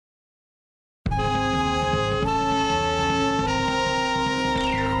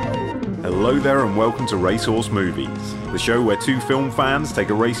Hello there and welcome to Racehorse Movies, the show where two film fans take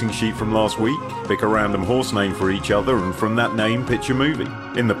a racing sheet from last week, pick a random horse name for each other, and from that name pitch a movie.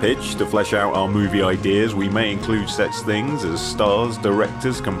 In the pitch, to flesh out our movie ideas, we may include such things as stars,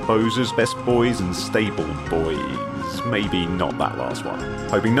 directors, composers, best boys, and stable boys. Maybe not that last one.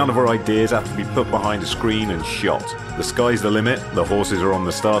 Hoping none of our ideas have to be put behind a screen and shot. The sky's the limit, the horses are on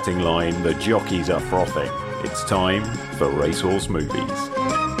the starting line, the jockeys are frothing. It's time for Racehorse Movies.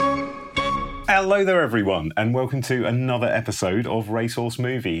 Hello there everyone, and welcome to another episode of Racehorse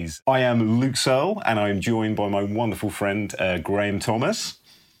Movies. I am Luke Searle, and I am joined by my wonderful friend Graham Thomas.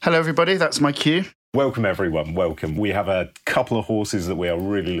 Hello everybody, that's my cue. Welcome everyone, welcome. We have a couple of horses that we are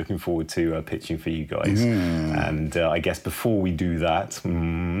really looking forward to pitching for you guys. And I guess before we do that,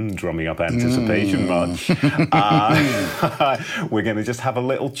 drumming up anticipation much, we're going to just have a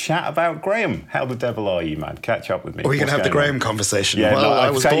little chat about Graham. How the devil are you, man? Catch up with me. Are we going to have the Graham conversation? Yeah, well, no,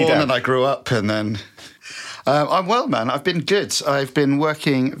 I was born and I grew up and then... I'm well, man. I've been good. I've been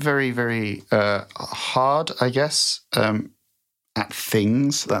working very, very hard, I guess, at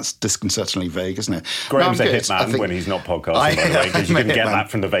things. That's disconcertingly vague, isn't it? Graham's a hitman when he's not podcasting, by the way, because you can get that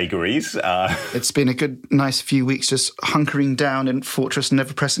from the vagaries. It's been a good, nice few weeks just hunkering down in Fortress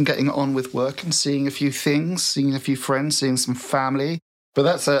Neverpress and getting on with work and seeing a few things, seeing a few friends, seeing some family. But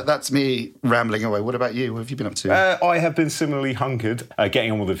that's me rambling away. What about you? What have you been up to? I have been similarly hunkered,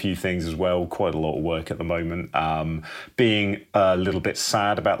 getting on with a few things as well. Quite a lot of work at the moment. Being a little bit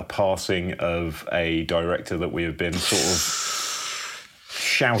sad about the passing of a director that we have been sort of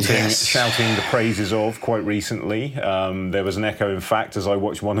shouting the praises of quite recently. There was an echo, in fact, as I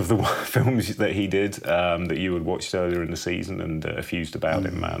watched one of the films that he did that you had watched earlier in the season and effused about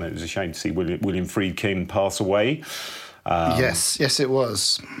him, man. It was a shame to see William Friedkin pass away. Yes, it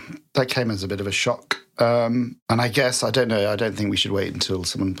was. That came as a bit of a shock. And I guess, I don't think we should wait until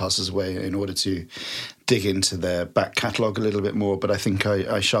someone passes away in order to dig into their back catalogue a little bit more, but I think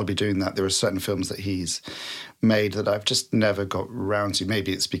I shall be doing that. There are certain films that he's made that I've just never got round to.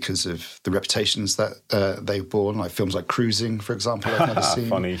 Maybe it's because of the reputations that they've borne, like films like Cruising, for example, I've never seen.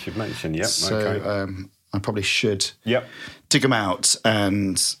 Funny you should mention, yep. So okay. I probably should dig them out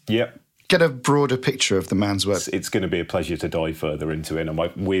and... get a broader picture of the man's work. It's going to be a pleasure to dive further into it. And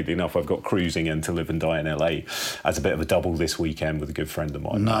weirdly enough, I've got Cruising and To Live and Die in LA as a bit of a double this weekend with a good friend of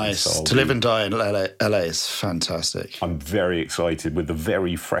mine. Nice. So To Live and Die in LA is fantastic. I'm very excited with the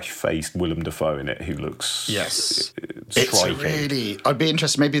very fresh-faced Willem Dafoe in it, who looks striking. I'd be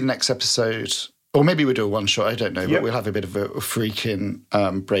interested, maybe the next episode... Or maybe we'll do a one-shot, I don't know, but we'll have a bit of a freaking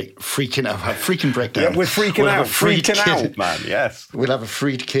breakdown. Yeah, we're freaking out, man, yes. We'll have a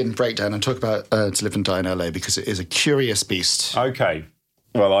Friedkin breakdown and talk about To Live and Die in LA because it is a curious beast. Okay.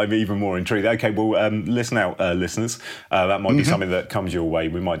 Well, I'm even more intrigued. Okay, well, listen out, listeners. That might be something that comes your way.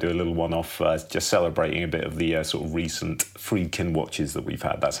 We might do a little one-off just celebrating a bit of the sort of recent Friedkin watches that we've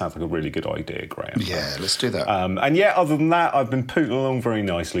had. That sounds like a really good idea, Graham. Yeah, let's do that. And yeah, other than that, I've been pooting along very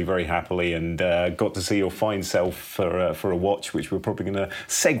nicely, very happily, and got to see your fine self for a watch, which we're probably going to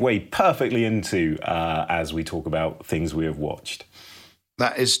segue perfectly into as we talk about things we have watched.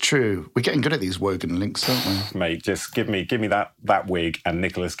 That is true. We're getting good at these Wogan links, aren't we? Mate, just give me that wig and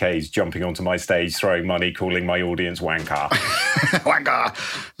Nicolas Cage jumping onto my stage, throwing money, calling my audience wanker. Wanker!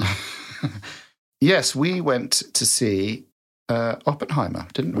 Yes, we went to see Oppenheimer,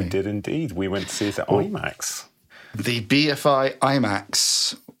 didn't we? We did indeed. We went to see it at IMAX. The BFI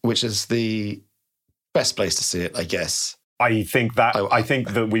IMAX, which is the best place to see it, I guess. I think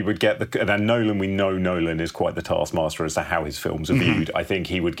that we would get and Nolan, we know Nolan is quite the taskmaster as to how his films are viewed. I think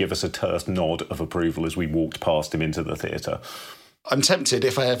he would give us a terse nod of approval as we walked past him into the theatre. I'm tempted,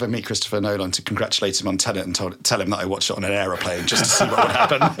 if I ever meet Christopher Nolan, to congratulate him on Tenet and tell him that I watched it on an aeroplane just to see what would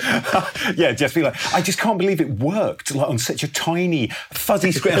happen. Yeah, just be like, I just can't believe it worked on such a tiny,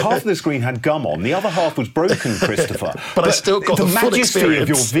 fuzzy screen. Half of the screen had gum on, the other half was broken, Christopher. but I still got the full majesty experience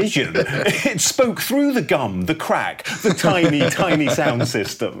of your vision. It spoke through the gum, the crack, the tiny sound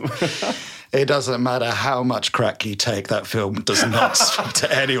system. It doesn't matter how much crack you take, that film does not speak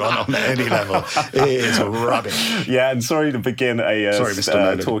to anyone on any level. It is rubbish. Yeah, and sorry to begin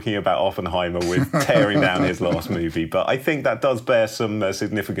talking about Oppenheimer with tearing down his last movie, but I think that does bear some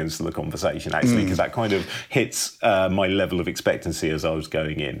significance to the conversation, actually, because that kind of hits my level of expectancy as I was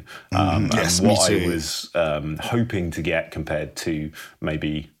going in. Yes, and what me too. I was hoping to get compared to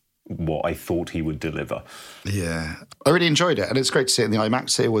maybe what I thought he would deliver. Yeah, I really enjoyed it, and it's great to see it in the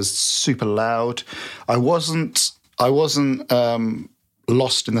IMAX. It was super loud. I wasn't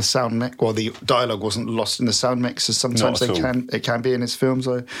lost in the sound mix. Well, the dialogue wasn't lost in the sound mix, as sometimes it can be in his films.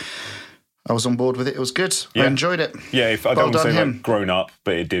 I was on board with it. It was good. Yeah. I enjoyed it. Yeah, if I don't want to say like grown up,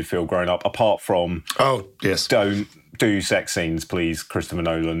 but it did feel grown up. Apart from, oh yes, don't do sex scenes, please, Christopher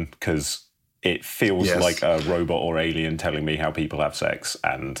Nolan, because it feels like a robot or alien telling me how people have sex,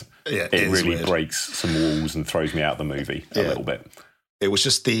 and it really weird. Breaks some walls and throws me out of the movie a little bit. It was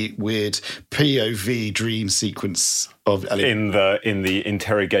just the weird POV dream sequence of in the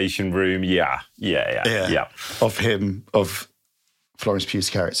interrogation room. Yeah. Of Florence Pugh's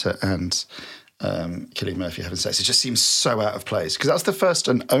character and Cillian Murphy having sex. It just seems so out of place, because that's the first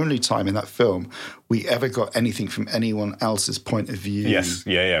and only time in that film we ever got anything from anyone else's point of view. Yes,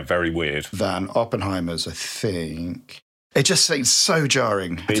 very weird. Than Oppenheimer's, I think. It just seems so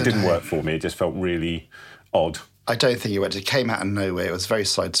jarring. It didn't work for me. It just felt really odd. I don't think it went. It came out of nowhere. It was very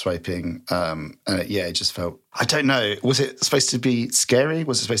sideswiping. And it just felt, I don't know. Was it supposed to be scary?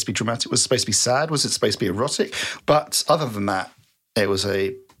 Was it supposed to be dramatic? Was it supposed to be sad? Was it supposed to be erotic? But other than that, it was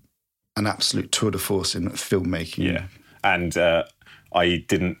an absolute tour de force in filmmaking. Yeah. And I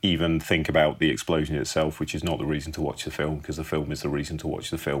didn't even think about the explosion itself, which is not the reason to watch the film, because the film is the reason to watch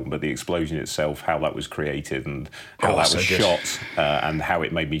the film. But the explosion itself, how that was created and how that was shot and how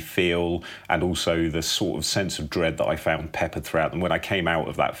it made me feel, and also the sort of sense of dread that I found peppered throughout. And when I came out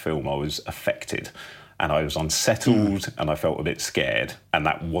of that film, I was affected. And I was unsettled and I felt a bit scared. And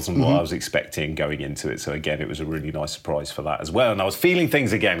that wasn't what I was expecting going into it. So again, it was a really nice surprise for that as well. And I was feeling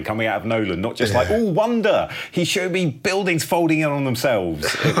things again coming out of Nolan, not just like, oh, wonder. He showed me buildings folding in on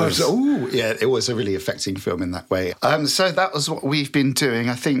themselves. It was a really affecting film in that way. So that was what we've been doing.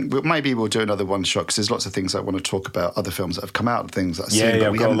 I think maybe we'll do another one shot, because there's lots of things I want to talk about, other films that have come out and things that I've seen.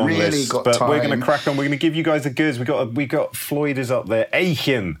 But we haven't really got time. But we're going to crack on. We're going to give you guys the goods. We got Floyd is up there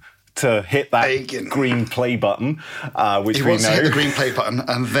aching to hit that green play button, which he wants to hit the green play button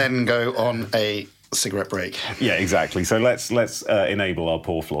and then go on a cigarette break. Yeah, exactly. So let's enable our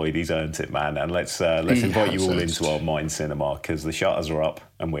poor Floyd. He's earned it, man. And let's invite you all into our Mind Cinema, because the shutters are up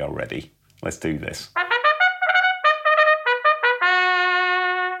and we are ready. Let's do this.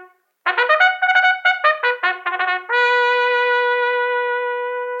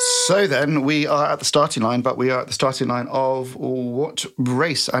 So then, we are at the starting line, but we are at the starting line of what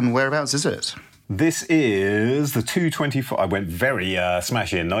race and whereabouts is it? This is the 225. I went very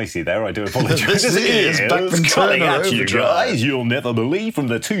smashing nicely there. I do apologise. This is coming at you guys. You'll never believe, from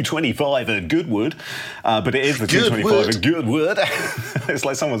the 225 at Goodwood. But it is the 225 at Goodwood. It's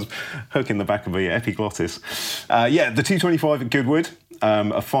like someone's hooking the back of the epiglottis. The 225 at Goodwood.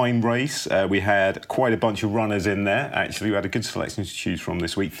 A fine race. We had quite a bunch of runners in there, actually. We had a good selection to choose from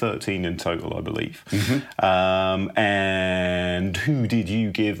this week, 13 in total, I believe. And who did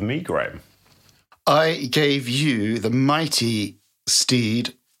you give me, Graham? I gave you the mighty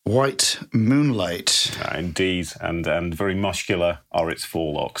steed, White Moonlight. Indeed, and very muscular are its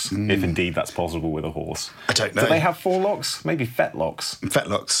forelocks, if indeed that's possible with a horse. I don't know. Do they have forelocks? Maybe fetlocks.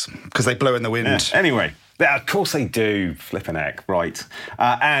 Fetlocks, because they blow in the wind. Anyway. Yeah, of course they do. Flippin' heck, right.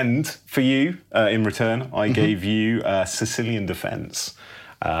 And for you, in return, I gave you Sicilian Defence.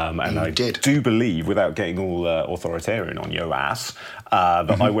 And I do believe, without getting all authoritarian on your ass,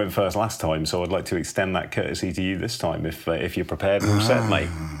 that I went first last time. So I'd like to extend that courtesy to you this time, if you're prepared and all set, mate.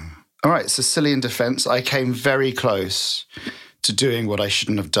 All right, Sicilian Defence. I came very close to doing what I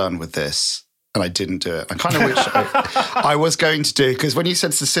shouldn't have done with this. And I didn't do it. I kind of wish I was going to do, because when you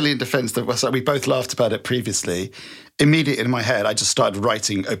said Sicilian Defence, we both laughed about it previously. Immediately in my head, I just started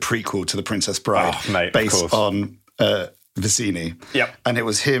writing a prequel to The Princess Bride based on Vicini. Yep. And it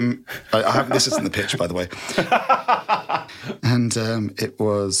was him. This isn't the pitch, by the way. And it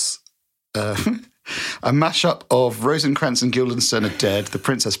was a mashup of Rosencrantz and Guildenstern Are Dead, The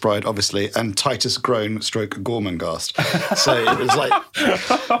Princess Bride, obviously, and Titus Groan / Gormenghast. So it was like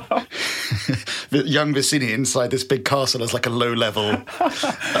young Vicini inside this big castle as like a low-level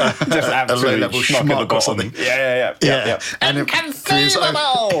schmuck or something. Yeah. And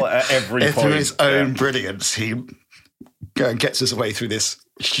through his own brilliance, he gets his way through this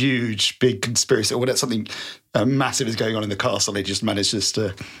huge, big conspiracy, or whatever, something massive is going on in the castle. He just manages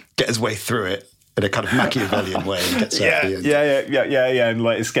to get his way through it in a kind of Machiavellian way and gets out at the end. And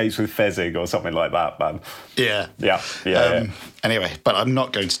like escapes with Fezzik or something like that, man. Yeah. Anyway, but I'm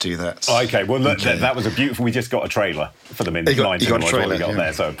not going to do that. Okay, well, look, that was a beautiful... We just got a trailer for the Minute 9 cinema, what we got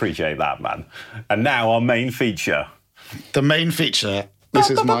there, so I appreciate that, man. And now our main feature. The main feature, this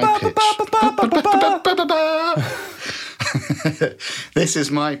is my pitch. This is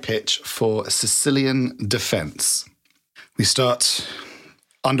my pitch for Sicilian Defence. We start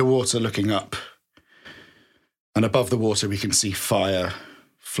underwater looking up, and above the water we can see fire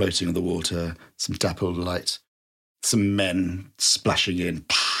floating on the water, some dappled light, some men splashing in.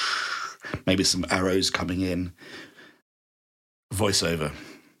 maybe some arrows coming in. Voiceover.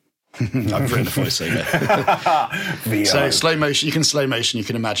 I've written a voiceover. So slow motion, you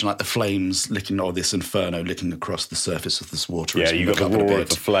can imagine like the flames licking, or this inferno licking across the surface of this water. Yeah, you've got the roar of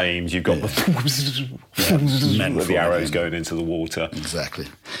the flames, you've got the arrows going into the water. Exactly.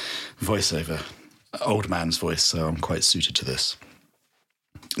 Voiceover. Old man's voice, so I'm quite suited to this.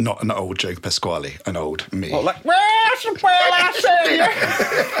 Not an old Joe Pasquale, an old me. Well, like, I say.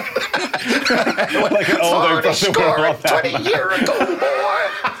 Like an old score 20 years ago, boy.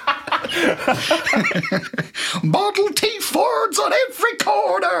 Model T Fords on every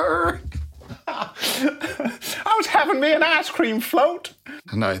corner. I was having me an ice cream float.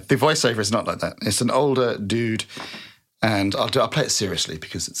 No, the voiceover is not like that. It's an older dude, and I'll play it seriously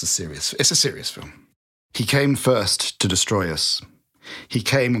because it's a serious film. He came first to destroy us. He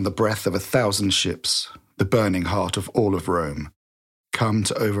came on the breath of 1,000 ships, the burning heart of all of Rome, come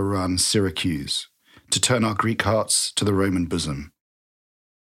to overrun Syracuse, to turn our Greek hearts to the Roman bosom.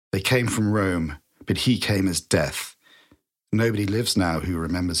 They came from Rome, but he came as death. Nobody lives now who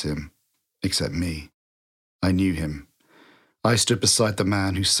remembers him, except me. I knew him. I stood beside the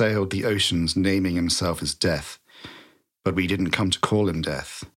man who sailed the oceans, naming himself as Death. But we didn't come to call him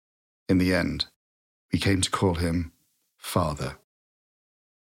Death. In the end, we came to call him Father.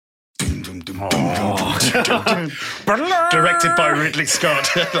 Directed by Ridley Scott.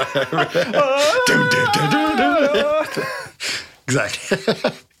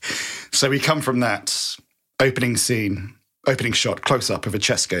 Exactly. So we come from that opening shot, close up of a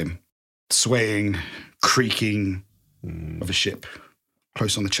chess game, swaying, creaking of a ship,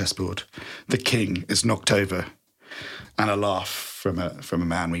 close on the chessboard. The king is knocked over, and a laugh from a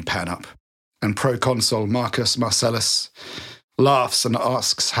man. We pan up, and proconsul Marcus Marcellus laughs and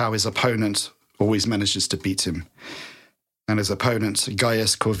asks how his opponent always manages to beat him. And his opponent,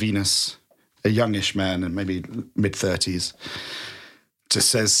 Gaius Corvinus, a youngish man and maybe mid-30s, just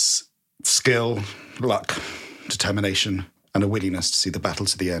says skill, luck, determination, and a willingness to see the battle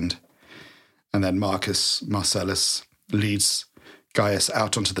to the end. And then Marcus Marcellus leads Gaius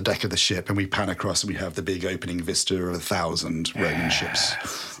out onto the deck of the ship, and we pan across and we have the big opening vista of 1,000 Roman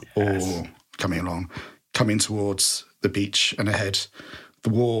ships all coming towards the beach, and ahead, the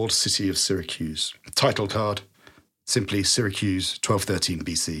walled city of Syracuse. Title card, simply Syracuse, 1213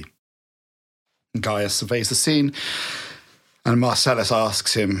 BC. Gaius surveys the scene, and Marcellus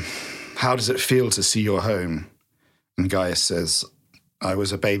asks him, how does it feel to see your home? And Gaius says, I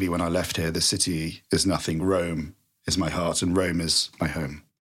was a baby when I left here. The city is nothing. Rome is my heart, and Rome is my home.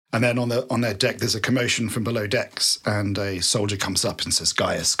 And then on their deck, there's a commotion from below decks, and a soldier comes up and says,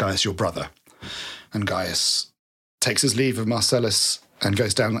 Gaius, your brother. And Gaius takes his leave of Marcellus and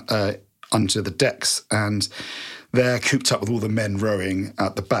goes down onto the decks, and there, cooped up with all the men rowing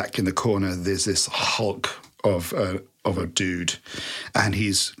at the back in the corner, there's this hulk of a dude, and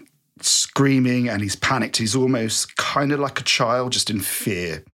he's screaming and he's panicked. He's almost kind of like a child, just in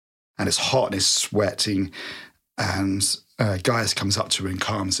fear, and it's hot and he's sweating. And Gaius comes up to him and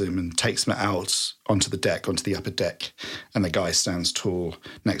calms him and takes him out onto the deck, onto the upper deck. And the guy stands tall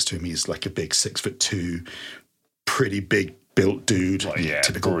next to him. He's like a big 6'2", pretty big built dude,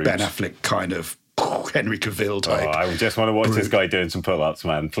 typical Bruce. Ben Affleck kind of Henry Cavill type. Oh, I just want to watch this guy doing some pull-ups,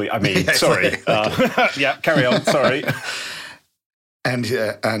 man. Please, I mean, sorry. Yeah, carry on. Sorry. And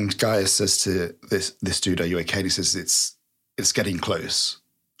Gaius says to this dude, "Are you okay?" And he says, "It's getting close.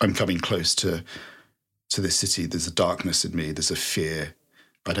 I'm coming close to this city. There's a darkness in me. There's a fear.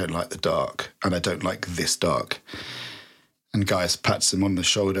 I don't like the dark, and I don't like this dark." And Gaius pats him on the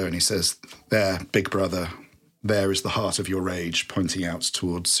shoulder and he says, "There, big brother. There is the heart of your rage," pointing out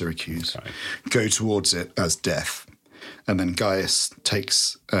towards Syracuse. Okay. Go towards it as death. And then Gaius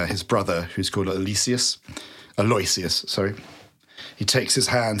takes his brother, who's called Aloysius. He takes his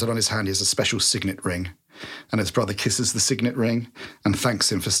hand, and on his hand he has a special signet ring. And his brother kisses the signet ring and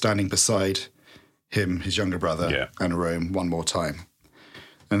thanks him for standing beside him, his younger brother, and Rome one more time.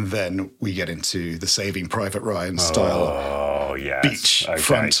 And then we get into the Saving Private Ryan style beach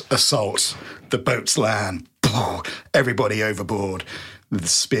front assault. The boats land. Everybody overboard. The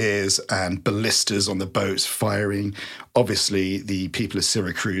spears and ballistas on the boats firing. Obviously, the people of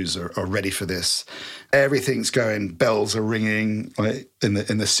Syracuse are ready for this. Everything's going. Bells are ringing in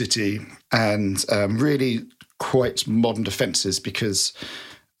the city, and really quite modern defences because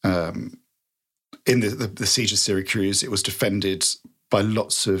in the siege of Syracuse, it was defended by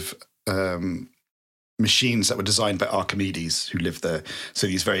lots of machines that were designed by Archimedes, who lived there. So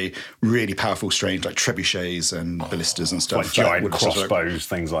these very, really powerful, strange, like trebuchets and ballistas and stuff. Like giant crossbows,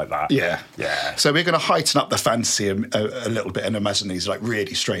 things like that. Yeah. Yeah. So we're going to heighten up the fantasy a little bit and imagine these like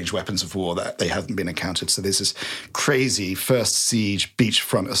really strange weapons of war that they haven't been encountered. So there's this crazy first siege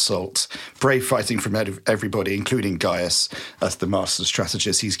beachfront assault, brave fighting from everybody, including Gaius as the master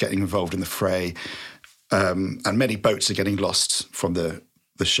strategist. He's getting involved in the fray. And many boats are getting lost from the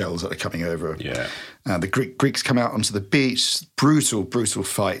shells that are coming over. Yeah. The Greeks come out onto the beach, brutal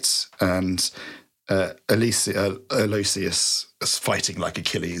fights, and Aloysius is fighting like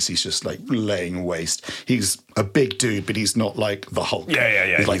Achilles. He's just like laying waste. He's a big dude, but he's not like the Hulk.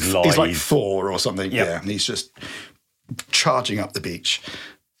 Yeah. He's like Thor or something. Yep. Yeah, and he's just charging up the beach.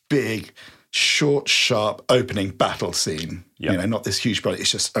 Big, short, sharp opening battle scene. Yep. You know, not this huge battle.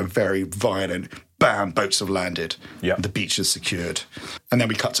 It's just a very violent, bam, boats have landed. Yep. The beach is secured. And then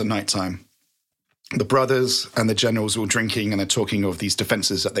we cut to nighttime. The brothers and the generals all drinking and they're talking of these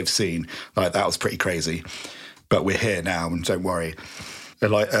defences that they've seen. Like, that was pretty crazy. But we're here now, and don't worry.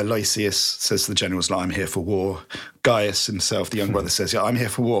 Aloysius says to the generals, I'm here for war. Gaius himself, the young brother, says, I'm here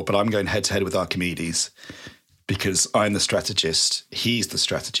for war, but I'm going head-to-head with Archimedes because I'm the strategist. He's the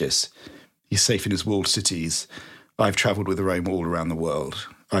strategist. He's safe in his walled cities. I've travelled with Rome all around the world.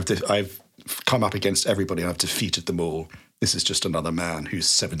 I've come up against everybody and I've defeated them all. This is just another man who's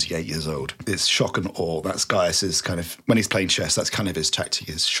 78 years old. It's shock and awe. That's Gaius's kind of, when he's playing chess, that's kind of his tactic,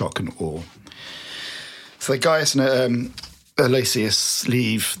 is shock and awe. So Gaius and Aloysius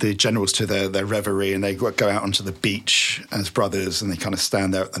leave the generals to their reverie, and they go out onto the beach as brothers, and they kind of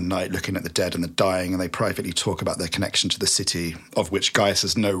stand there at the night looking at the dead and the dying, and they privately talk about their connection to the city, of which Gaius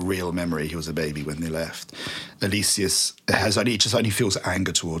has no real memory. He was a baby when they left. Aloysius only feels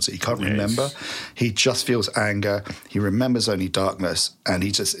anger towards it. He can't remember. He just feels anger. He remembers only darkness, and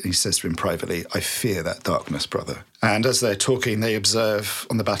he says to him privately, I fear that darkness, brother. And as they're talking, they observe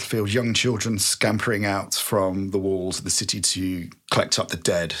on the battlefield young children scampering out from the walls of the city to collect up the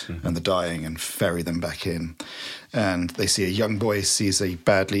dead and the dying and ferry them back in. And they see a young boy sees a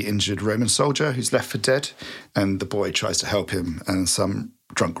badly injured Roman soldier who's left for dead, and the boy tries to help him, and some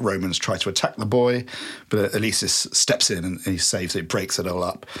drunk Romans try to attack the boy, but Aloysius steps in and he saves it, breaks it all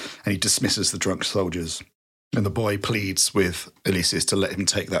up, and he dismisses the drunk soldiers. And the boy pleads with Aloysius to let him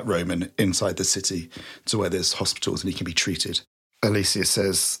take that Roman inside the city to where there's hospitals and he can be treated. Aloysius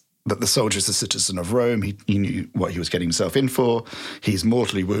says that the soldier is a citizen of Rome. He knew what he was getting himself in for. He's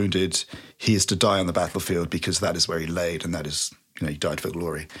mortally wounded. He is to die on the battlefield because that is where he laid, and that is, he died for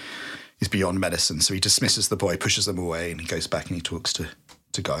glory. He's beyond medicine. So he dismisses the boy, pushes them away, and he goes back and he talks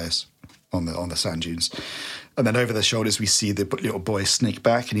to Gaius on the sand dunes. And then over their shoulders, we see the little boy sneak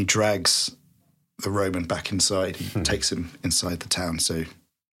back, and he drags the Roman back inside. He takes him inside the town. So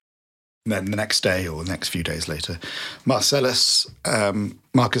then the next day or the next few days later, Marcus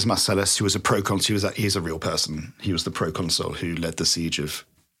Marcellus, who was a proconsul, he's a real person. He was the proconsul who led the siege of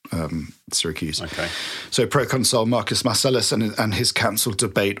Syracuse. Okay. So proconsul Marcus Marcellus and his council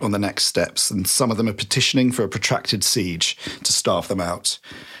debate on the next steps, and some of them are petitioning for a protracted siege to starve them out.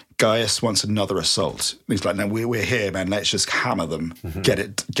 Gaius wants another assault. He's like, no, we're here, man. Let's just hammer them, get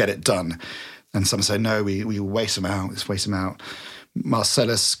it done. And some say, no, we wait them out. Let's wait them out.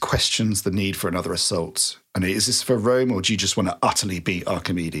 Marcellus questions the need for another assault. And is this for Rome, or do you just want to utterly beat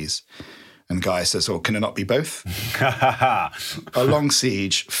Archimedes? And Gaius says, can it not be both? A long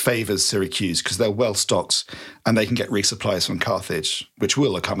siege favours Syracuse because they're well stocked and they can get resupplies from Carthage, which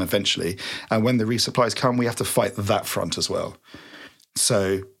will come eventually. And when the resupplies come, we have to fight that front as well.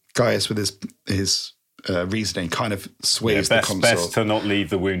 So Gaius, with his reasoning, kind of sways the consul. Best to not leave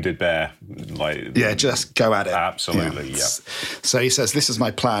the wounded bear. Just go at it. Absolutely, yeah. So he says, this is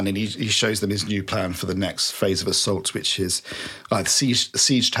my plan, and he shows them his new plan for the next phase of assault, which is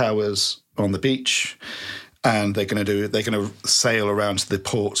siege towers on the beach, and they're going to sail around to the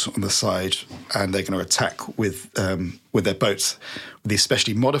port on the side, and they're going to attack with their boats, with these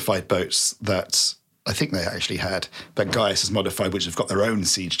specially modified boats that I think they actually had, but Gaius has modified, which have got their own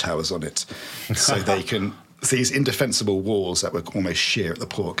siege towers on it. So they can, these indefensible walls that were almost sheer at the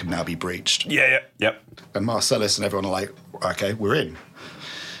port can now be breached. Yep. And Marcellus and everyone are like, okay, we're in.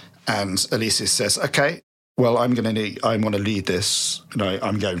 And Aloysius says, okay, well, I want to lead this.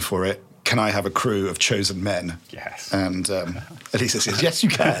 I'm going for it. Can I have a crew of chosen men? Yes. And Aloysius says, yes, you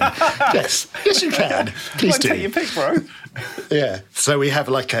can. yes, you can. Please do. Take your pick, bro. Yeah. So we have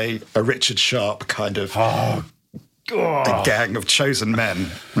like a Richard Sharp kind of a gang of chosen men,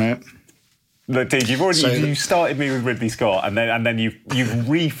 right? Look, dude, you started me with Ridley Scott, and then you've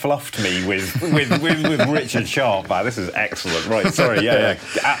refluffed me with Richard Sharp. Man, this is excellent. Right, sorry, yeah,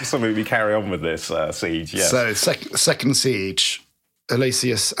 absolutely. Carry on with this siege. Yes. So second siege,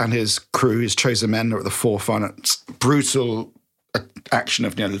 Alexius and his crew, his chosen men, are at the forefront. It's brutal action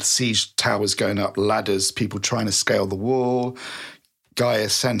of siege towers going up, ladders, people trying to scale the wall.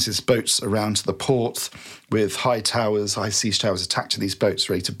 Gaius sends his boats around to the port with high siege towers attached to these boats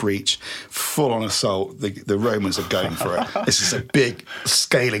ready to breach. Full-on assault. The Romans are going for it. This is a big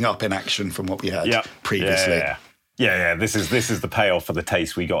scaling up in action from what we had previously. Yeah. This is the payoff for the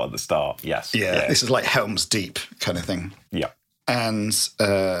taste we got at the start. Yes. Yeah. This is like Helm's Deep kind of thing. Yeah. And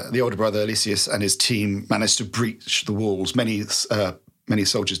the older brother, Alexius, and his team managed to breach the walls. Many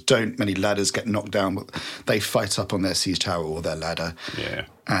soldiers don't. Many ladders get knocked down, but they fight up on their siege tower or their ladder. Yeah.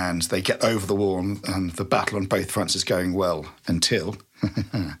 And they get over the wall, and the battle on both fronts is going well until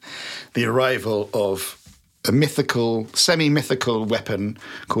the arrival of a semi-mythical weapon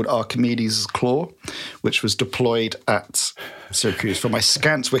called Archimedes' Claw, which was deployed at Syracuse from my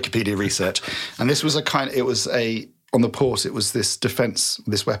scant Wikipedia research. And this was on the port, it was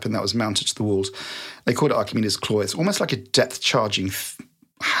this weapon that was mounted to the walls. They called it Archimedes' Claw. It's almost like a depth-charging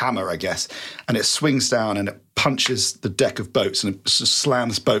hammer, I guess. And it swings down and it punches the deck of boats and it just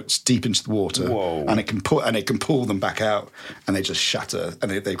slams boats deep into the water. Whoa. And it can pull them back out and they just shatter.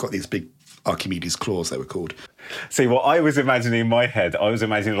 And they've got these big Archimedes' claws, they were called. See, what I was imagining in my head, I was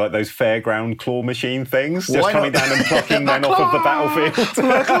imagining like those fairground claw machine things, just coming down and plucking men off of the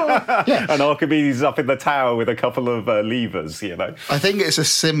battlefield. And Archimedes is up in the tower with a couple of levers, I think it's a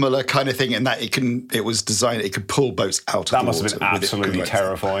similar kind of thing in that it was designed, it could pull boats out of the water. That must have been absolutely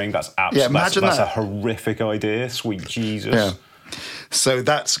terrifying. That's imagine that's a horrific idea, sweet Jesus. Yeah. So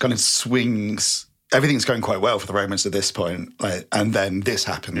that's kind of swings. Everything's going quite well for the Romans at this point, and then this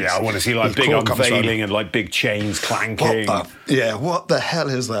happens. Yeah, I want to see like big unveiling and like big chains clanking. What the hell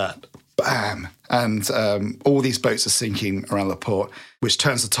is that? Bam! And all these boats are sinking around the port, which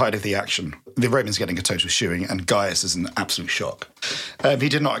turns the tide of the action. The Romans getting a total shoeing, and Gaius is in absolute shock. He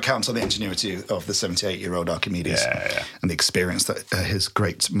did not account on the ingenuity of the 78-year-old Archimedes and the experience that his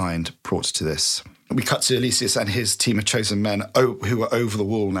great mind brought to this. We cut to Alexius and his team of chosen men who are over the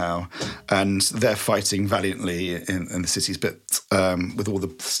wall now, and they're fighting valiantly in the cities, but with all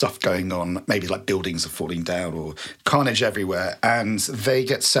the stuff going on, maybe like buildings are falling down or carnage everywhere, and they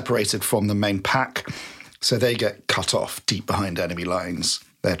get separated from the main pack, so they get cut off deep behind enemy lines.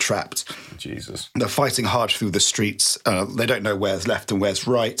 They're trapped. Jesus. They're fighting hard through the streets. They don't know where's left and where's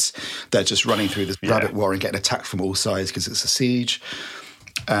right. They're just running through this rabbit warren, getting attacked from all sides because it's a siege.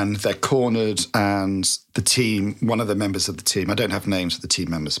 And they're cornered, and the team, one of the members of the team, I don't have names of the team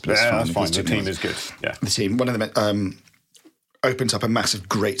members, but it's fine. That's fine. The team is good. Yeah. The team, one of them opens up a massive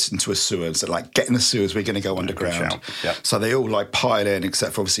grate into a sewer and said, like, get in the sewers, we're going to go underground. Yeah. So they all, like, pile in,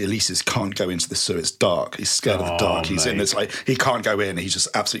 except for obviously Alexius can't go into the sewer. It's dark. He's scared of the dark. He's in. It's like, he can't go in. He's just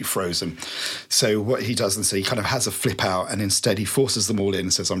absolutely frozen. So what he does, he kind of has a flip out, and instead he forces them all in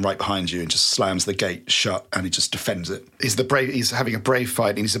and says, I'm right behind you, and just slams the gate shut, and he just defends it. He's having a brave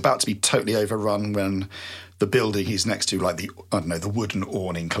fight, and he's about to be totally overrun when the building he's next to, like the wooden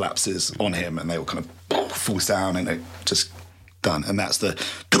awning collapses on him, and they all kind of falls down, and it just done. And that's the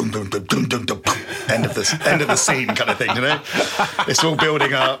dum dum dum dum dum dum end of the scene kind of thing, It's all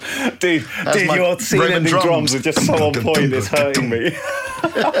building up. Dude, your scene ending drums are just so on point. It's hurting me.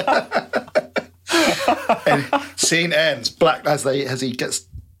 And scene ends black as he gets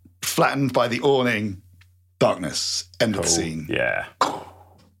flattened by the awning. Darkness. End of the scene. Yeah.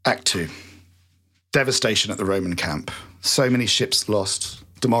 Act 2. Devastation at the Roman camp. So many ships lost.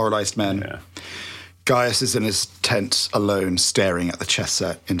 Demoralised men. Yeah. Gaius is in his tent alone, staring at the chess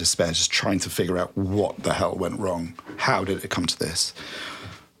set in despair, just trying to figure out what the hell went wrong. How did it come to this?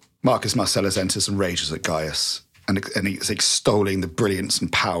 Marcus Marcellus enters and rages at Gaius, and he's extolling the brilliance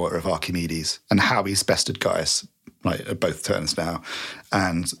and power of Archimedes and how he's bested Gaius, like at both turns now,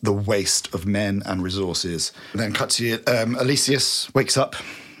 and the waste of men and resources. And then cut to Alexius wakes up,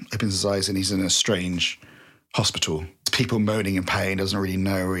 opens his eyes, and he's in a strange hospital. People moaning in pain, doesn't really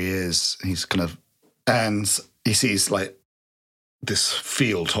know where he is. And he sees like this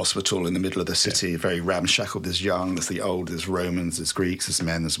field hospital in the middle of the city, very ramshackle. There's young, there's the old, there's Romans, there's Greeks, there's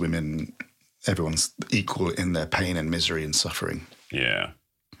men, there's women. Everyone's equal in their pain and misery and suffering. Yeah.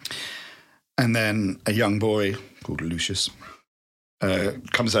 And then a young boy called Lucius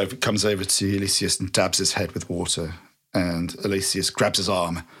comes over to Alexius and dabs his head with water. And Alexius grabs his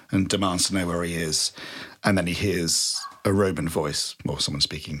arm and demands to know where he is. And then he hears a Roman voice, or someone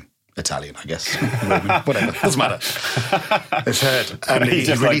speaking Italian, I guess. Roman, whatever, doesn't matter. It's heard. And He's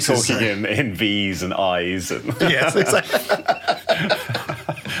just releases, talking in V's and I's. And yes, exactly.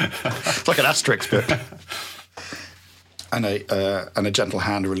 It's like an Asterix book. And a gentle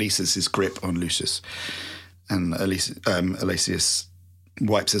hand releases his grip on Lucius. And Alexius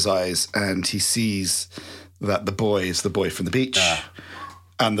wipes his eyes and he sees that the boy is the boy from the beach.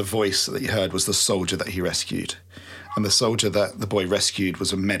 And the voice that he heard was the soldier that he rescued. And the soldier that the boy rescued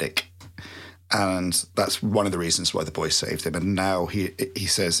was a medic. And that's one of the reasons why the boy saved him. And now he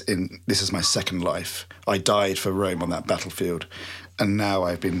says, this is my second life. I died for Rome on that battlefield. And now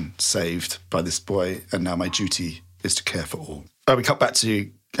I've been saved by this boy. And now my duty is to care for all. We cut back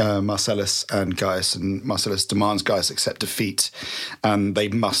to Marcellus and Gaius. And Marcellus demands Gaius accept defeat. And they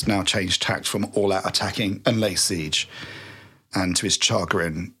must now change tact from all-out attacking and lay siege. And to his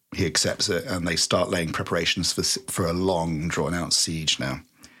chagrin, he accepts it, and they start laying preparations for a long, drawn-out siege now.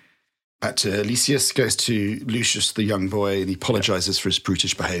 Back to Lysias, goes to Lucius, the young boy, and he apologises for his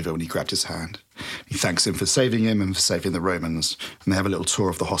brutish behaviour when he grabbed his hand. He thanks him for saving him and for saving the Romans. And they have a little tour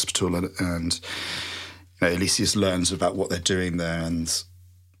of the hospital, and Lysias learns about what they're doing there and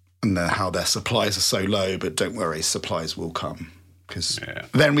how their supplies are so low, but don't worry, supplies will come.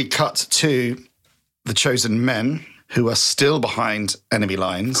 Then we cut to the chosen men, who are still behind enemy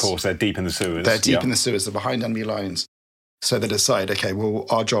lines. Of course, they're deep in the sewers. They're deep in the sewers. They're behind enemy lines. So they decide, okay, well,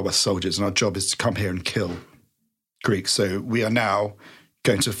 our job as soldiers and our job is to come here and kill Greeks. So we are now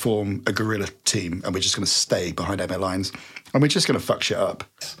going to form a guerrilla team and we're just going to stay behind enemy lines and we're just going to fuck shit up.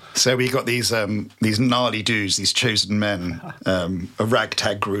 So we got these gnarly dudes, these chosen men, a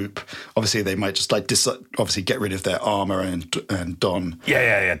ragtag group. Obviously, they might just obviously get rid of their armour and don.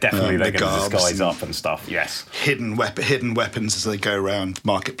 Yeah, definitely. They're going to disguise up and stuff, yes. Hidden weapons as they go around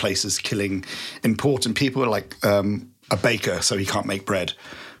marketplaces, killing important people like a baker so he can't make bread.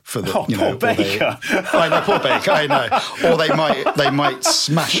 For the, poor baker. I know, poor baker, I know. Or they might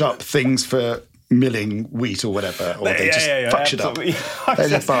smash up things for milling wheat or whatever, or they just fuck shit up. They're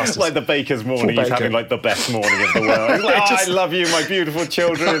just bastards. Like the baker's morning, he's having like the best morning of the world. He's like, I love you, my beautiful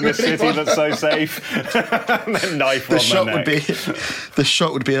children in this city that's so safe. And then knife the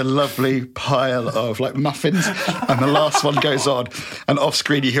shot would be a lovely pile of like muffins, and the last one goes on, and off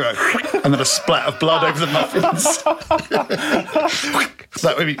screen you hear and then a splat of blood over the muffins.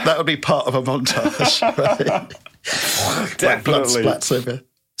 that would be part of a montage. Right? Definitely. Like blood splats over.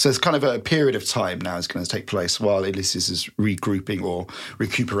 So it's kind of a period of time now is going to take place while Ulysses is regrouping or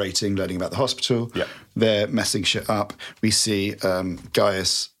recuperating, learning about the hospital. Yep. They're messing shit up. We see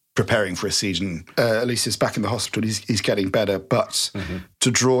Gaius preparing for a siege, and Ulysses back in the hospital. He's getting better, but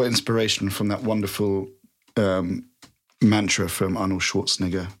to draw inspiration from that wonderful mantra from Arnold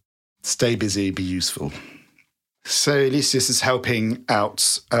Schwarzenegger, stay busy, be useful. So Ulysses is helping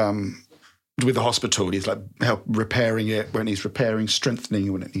out with the hospital. He's like help repairing it when he's repairing,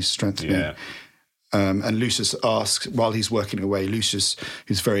 strengthening when it needs strengthening. Yeah. And Lucius asks, while he's working away, Lucius,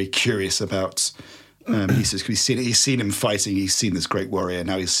 who's very curious about Ulysses, because he's seen him fighting, he's seen this great warrior,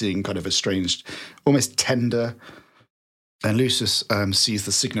 now he's seeing kind of a strange, almost tender. And Lucius sees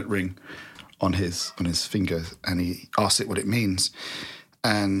the signet ring on his finger, and he asks it what it means.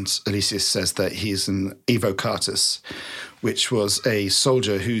 And Ulysses says that he's an evocatus, which was a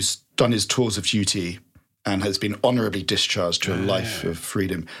soldier who's done his tours of duty and has been honourably discharged to a life of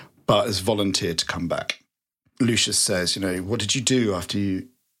freedom, but has volunteered to come back. Lucius says, what did you do after you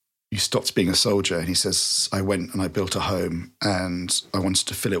stopped being a soldier? And he says, I went and I built a home and I wanted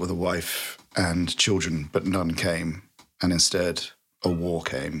to fill it with a wife and children, but none came. And instead, a war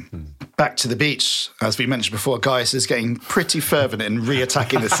came. Back to the beach. As we mentioned before, Gaius is getting pretty fervent in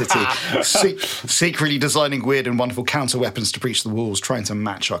re-attacking the city, secretly designing weird and wonderful counter-weapons to breach the walls, trying to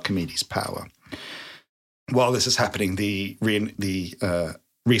match Archimedes' power. While this is happening, the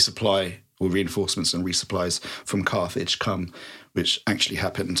resupply or reinforcements and resupplies from Carthage come, which actually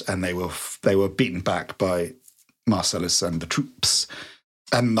happened, and they were beaten back by Marcellus and the troops.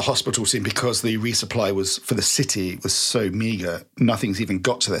 And the hospital team, because the resupply for the city was so meagre, nothing's even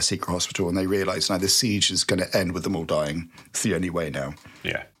got to their secret hospital, and they realise now this siege is going to end with them all dying. It's the only way now.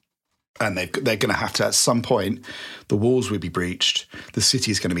 Yeah. And they're going to have to, at some point, the walls will be breached, the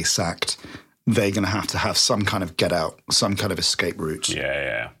city is going to be sacked, they're going to have some kind of get out, some kind of escape route.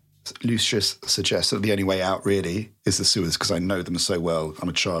 Yeah. Lucius suggests that the only way out really is the sewers, because I know them so well. I'm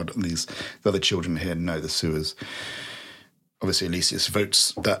a child, and the other children here know the sewers. Obviously, Lysias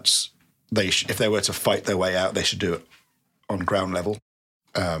votes that if they were to fight their way out, they should do it on ground level.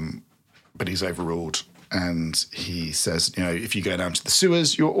 But he's overruled, and he says, if you go down to the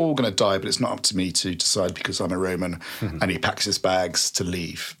sewers, you're all going to die, but it's not up to me to decide because I'm a Roman. And he packs his bags to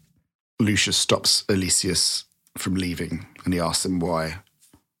leave. Lucius stops Alexius from leaving, and he asks him why.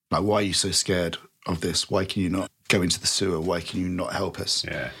 Like, why are you so scared of this? Why can you not go into the sewer? Why can you not help us?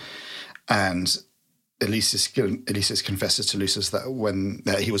 Yeah. And Alexius confesses to Lucius that when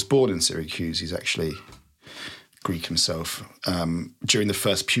he was born in Syracuse, he's actually Greek himself. During the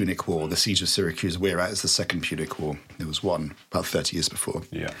First Punic War, the siege of Syracuse, we're at is the Second Punic War. There was one about 30 years before.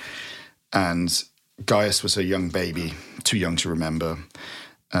 Yeah. And Gaius was a young baby, too young to remember.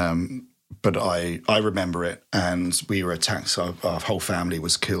 But I remember it, and we were attacked, so our whole family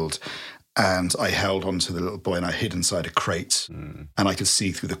was killed. And I held onto the little boy and I hid inside a crate, and I could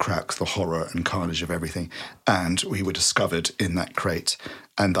see through the cracks the horror and carnage of everything. And we were discovered in that crate.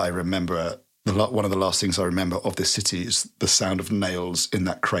 And I remember, one of the last things I remember of this city is the sound of nails in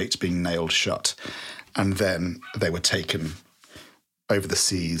that crate being nailed shut. And then they were taken over the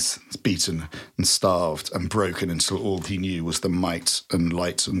seas, beaten and starved and broken until all he knew was the might and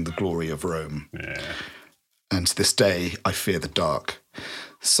light and the glory of Rome. Yeah. And to this day, I fear the dark.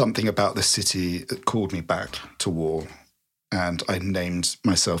 Something about the city called me back to war, and I named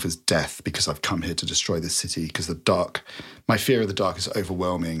myself as Death because I've come here to destroy this city, because the dark, my fear of the dark is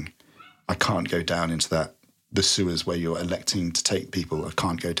overwhelming. I can't go down into the sewers where you're electing to take people. I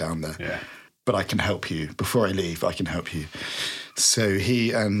can't go down there. Yeah. But I can help you. Before I leave, I can help you. So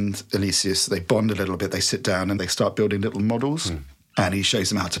he and Alexius, they bond a little bit. They sit down and they start building little models. And he shows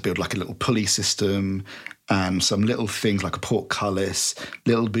them how to build like a little pulley system and some little things like a portcullis,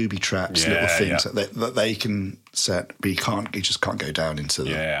 little booby traps, little things that they can set. But you just can't go down into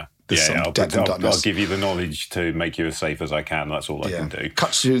the I'll give you the knowledge to make you as safe as I can. That's all I can do.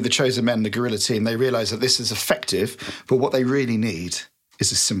 Cut to the chosen men, the guerrilla team. They realise that this is effective, but what they really need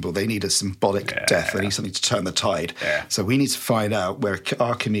is a symbol. They need a symbolic death. They need something to turn the tide. Yeah. So we need to find out where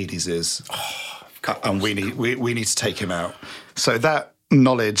Archimedes is, and we need to take him out. So that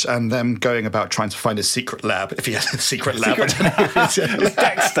knowledge and them going about trying to find a secret lab, if he has a secret lab, I don't know if it's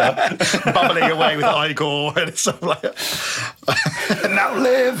Dexter bubbling away with Igor and stuff like that. Now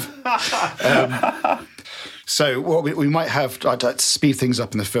live. So what we might have, I'd like to speed things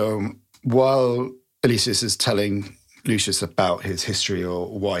up in the film while Alexius is telling Lucius about his history or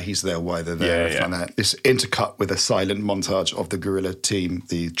why he's there, why they're there, like that. It's intercut with a silent montage of the guerrilla team,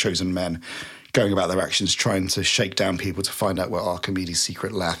 the chosen men, going about their actions, trying to shake down people to find out where Archimedes'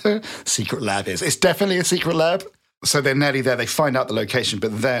 secret lab is. It's definitely a secret lab. So they're nearly there. They find out the location,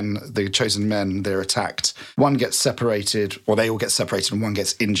 but then the chosen men, they're attacked. One gets separated, or they all get separated, and one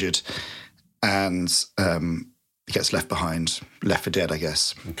gets injured, and he gets left behind, left for dead, I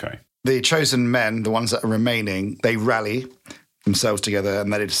guess. Okay. The chosen men, the ones that are remaining, they rally themselves together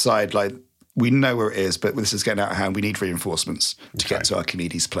and they decide, like, we know where it is, but this is getting out of hand. We need reinforcements to get to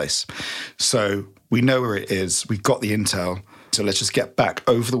Archimedes' place. So we know where it is. We've got the intel. So let's just get back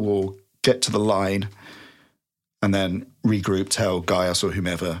over the wall, get to the line, and then regroup, tell Gaius or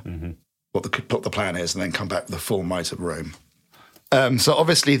whomever what the plan is, and then come back with the full might of Rome. So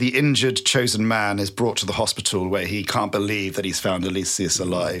obviously the injured chosen man is brought to the hospital where he can't believe that he's found Alexius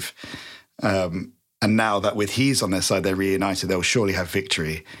alive. And now that with he's on their side, they're reunited, they'll surely have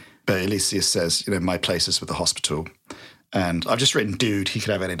victory. But Alexius says, my place is with the hospital. And I've just written Dude. He could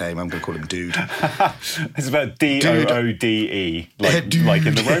have any name. I'm going to call him Dude. It's about Doode, like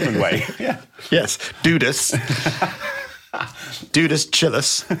in the Roman way. Yeah. Yes, Dudus. Dudus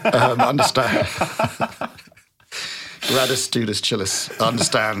Chillus. Understand. Radus Dudus Chillus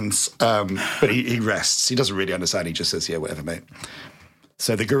understands, but he rests. He doesn't really understand. He just says, yeah, whatever, mate.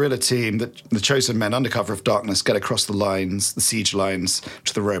 So the guerrilla team, the chosen men, under cover of darkness, get across the lines, the siege lines,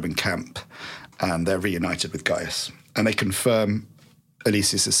 to the Roman camp, and they're reunited with Gaius. And they confirm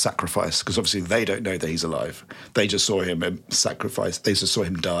Alexius' sacrifice, because obviously they don't know that he's alive. They just saw him sacrifice. They just saw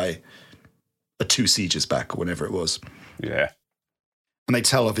him die 2 sieges back, or whenever it was. Yeah. And they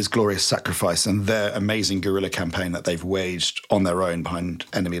tell of his glorious sacrifice and their amazing guerrilla campaign that they've waged on their own behind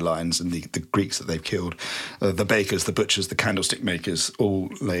enemy lines, and the Greeks that they've killed, the bakers, the butchers, the candlestick makers, all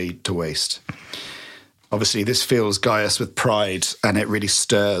laid to waste. Obviously, this fills Gaius with pride, and it really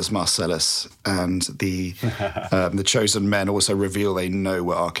stirs Marcellus. And the chosen men also reveal they know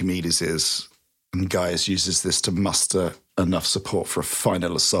where Archimedes is. And Gaius uses this to muster enough support for a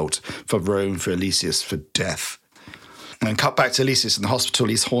final assault, for Rome, for Alexius, for death. And then cut back to Alexius in the hospital.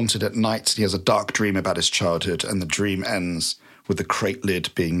 He's haunted at night. He has a dark dream about his childhood, and the dream ends with the crate lid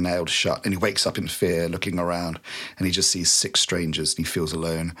being nailed shut. And he wakes up in fear, looking around, and he just sees 6 strangers, and he feels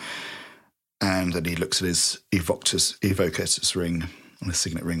alone. And then he looks at his evocatus ring, on his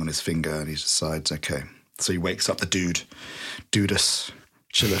signet ring on his finger, and he decides, okay. So he wakes up the Dudus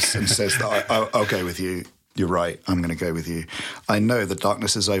Chillus, and says that I'll go with you. You're right. I'm going to go with you. I know the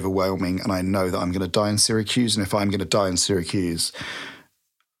darkness is overwhelming, and I know that I'm going to die in Syracuse. And if I'm going to die in Syracuse,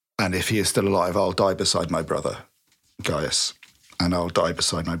 and if he is still alive, I'll die beside my brother, Gaius. And I'll die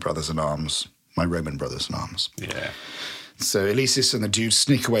beside my brothers in arms, my Roman brothers in arms. Yeah. So Alesis and the dude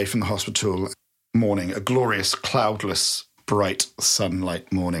sneak away from the hospital. Morning, a glorious, cloudless, bright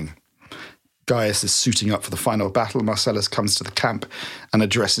sunlight morning. Gaius is suiting up for the final battle. Marcellus comes to the camp and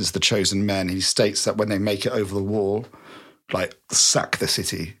addresses the chosen men. He states that when they make it over the wall, like, sack the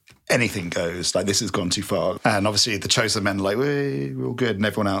city. Anything goes. Like, this has gone too far. And obviously the chosen men are like, we're all good. And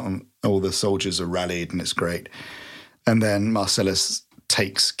everyone out, and all the soldiers are rallied, and it's great. And then Marcellus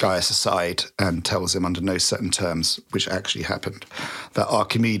takes Gaius aside and tells him under no certain terms, which actually happened, that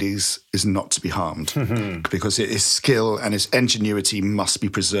Archimedes is not to be harmed because his skill and his ingenuity must be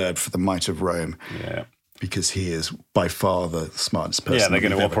preserved for the might of Rome. Yeah. Because he is by far the smartest person. Yeah, they're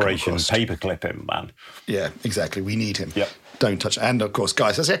going to Operation Paperclip him, man. Yeah, exactly. We need him. Yep. Don't touch it. And, of course,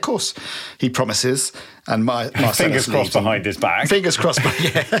 Gaius says, yeah, of course. He promises. And Marcellus fingers crossed behind his back. Fingers crossed.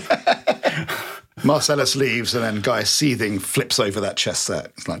 Yeah. Marcellus leaves, and then Gaius, seething, flips over that chess set.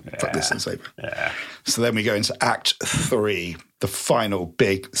 It's like, fuck this, it's over. Yeah. So then we go into Act 3, the final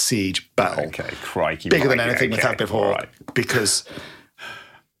big siege battle. Okay, crikey. Bigger than anything we've had before, because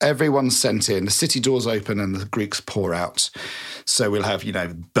everyone's sent in, the city doors open, and the Greeks pour out. So we'll have,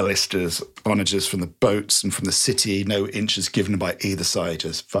 ballistas, onagers from the boats and from the city, no inches given by either side,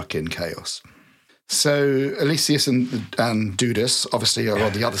 just fucking chaos. So Alesis and Dudas obviously are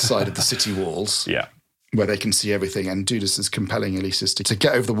on the other side of the city walls, where they can see everything. And Dudas is compelling Alesis to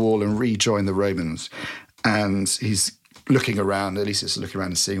get over the wall and rejoin the Romans. And he's looking around. Alesis is looking around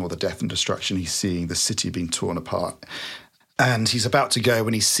and seeing all the death and destruction. He's seeing the city being torn apart. And he's about to go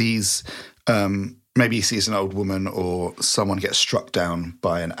when he sees, maybe he sees an old woman or someone get struck down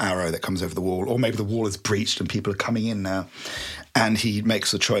by an arrow that comes over the wall. Or maybe the wall is breached and people are coming in now. And he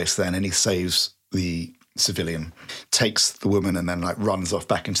makes a choice then, and he saves the civilian, takes the woman, and then runs off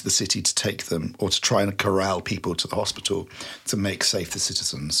back into the city to take them, or to try and corral people to the hospital to make safe the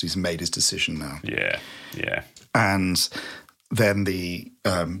citizens. He's made his decision now. Yeah. And then the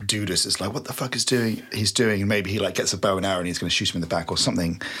Dudas is like, what the fuck he's doing? And maybe he gets a bow and arrow and he's going to shoot him in the back or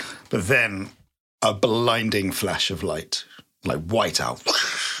something. But then a blinding flash of light, like white out.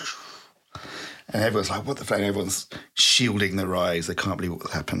 And everyone's like, what the fuck? And everyone's shielding their eyes. They can't believe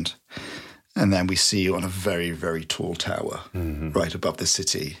what happened. And then we see on a very, very tall tower right above the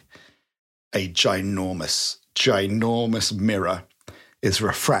city, a ginormous mirror is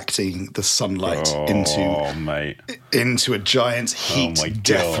refracting the sunlight into a giant heat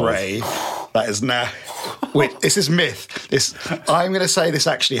death ray. That is now... Wait, this is myth. I'm going to say this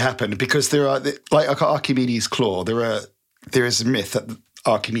actually happened because there are, like Archimedes' claw, there is a myth that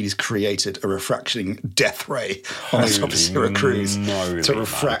Archimedes created a refracting death ray on the top of Syracuse to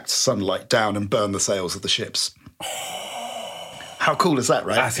refract sunlight down and burn the sails of the ships. How cool is that,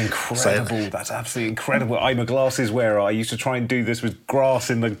 right? That's incredible. That's absolutely incredible. I'm a glasses wearer. I used to try and do this with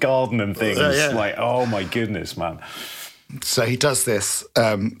grass in the garden and things. Oh my goodness, man. So he does this.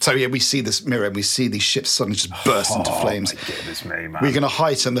 We see this mirror and we see these ships suddenly just burst into flames. My goodness me, man. We're going to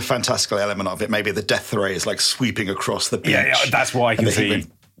heighten the fantastical element of it. Maybe the death ray is sweeping across the beach. Yeah, that's why I can see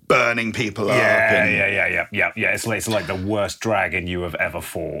burning people up. Yeah. It's like the worst dragon you have ever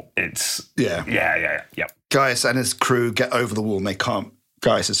fought. It's yeah. Gaius and his crew get over the wall and they can't.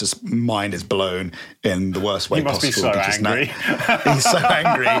 Gaius' mind is blown in the worst way possible. He must be so angry. He's so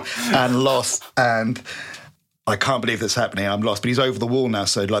angry and lost, and I can't believe this is happening. I'm lost. But he's over the wall now,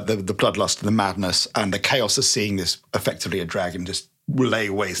 so the bloodlust, the madness, and the chaos of seeing this effectively a dragon just lay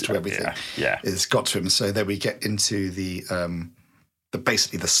waste to everything. Yeah. It's got to him. So then we get into the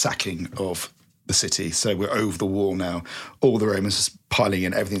basically the sacking of the city. So we're over the wall now. All the Romans are piling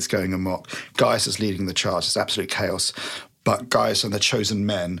in. Everything's going amok. Gaius is leading the charge. It's absolute chaos. But Gaius and the chosen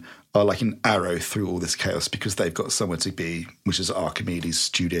men are like an arrow through all this chaos because they've got somewhere to be, which is Archimedes'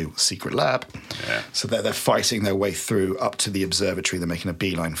 studio secret lab. Yeah. So they're fighting their way through up to the observatory. They're making a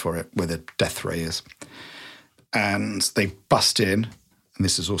beeline for it, where the death ray is. And they bust in, and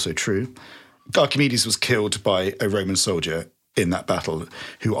this is also true. Archimedes was killed by a Roman soldier in that battle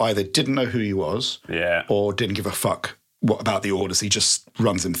who either didn't know who he was or didn't give a fuck about the orders. He just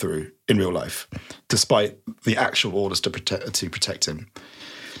runs him through in real life, despite the actual orders to protect him.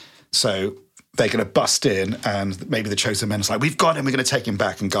 So they're going to bust in, and maybe the chosen men is like, we've got him, we're going to take him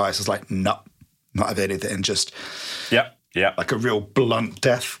back. And Gaius is like, no, not have anything. And just like a real blunt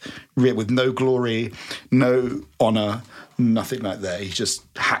death with no glory, no honour, nothing like that. He just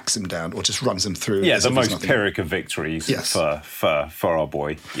hacks him down or just runs him through. Yeah, the most Pyrrhic of victories for our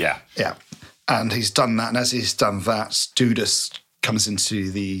boy. Yeah. Yeah. And he's done that. And as he's done that, Dudas comes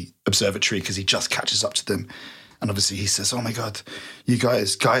into the observatory because he just catches up to them. And obviously he says, oh my God, you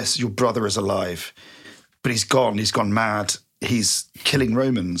guys, Gaius, your brother is alive. But he's gone mad. He's killing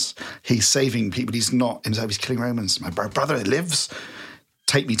Romans. He's saving people. He's not himself, he's killing Romans. My brother lives.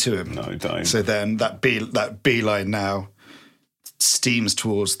 Take me to him. No, don't. So then that beeline now steams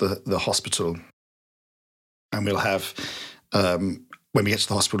towards the hospital. And we'll have, when we get to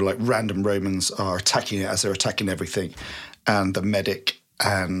the hospital, like random Romans are attacking it as they're attacking everything. And the medic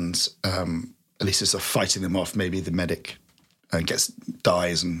and Alexius are fighting them off. Maybe the medic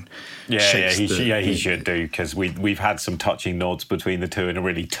dies and shakes he should do, because we've had some touching nods between the two, and a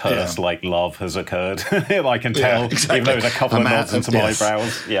really terse like love has occurred. I can tell, exactly. Even though there's a couple of nods and some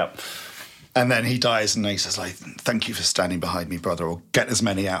eyebrows. Yeah. And then he dies, and he says, like, thank you for standing behind me, brother, or get as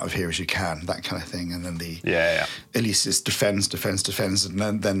many out of here as you can, that kind of thing. And then Alexius defends,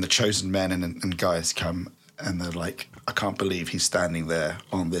 and then the chosen men and Gaius come, and they're like, I can't believe he's standing there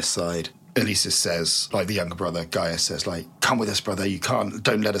on this side. Alexius says, like the younger brother, Gaius says, like, come with us, brother,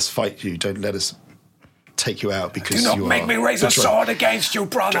 don't let us fight you, don't let us take you out because you are... Do not make me raise a sword against you,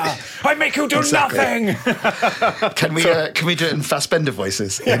 brother. I make you do nothing. Can we do it in Fassbender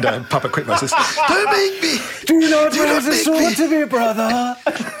voices, in Papa Quick voices? Don't make me. Do not raise a sword to me, brother.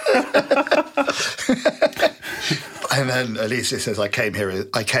 And then Alexius says, I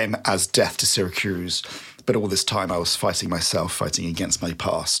came as death to Syracuse, but all this time I was fighting against my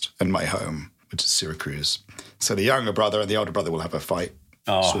past and my home, which is Syracuse. So the younger brother and the older brother will have a fight.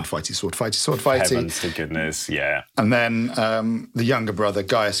 Sword fighty. Heavens to goodness, yeah. And then the younger brother,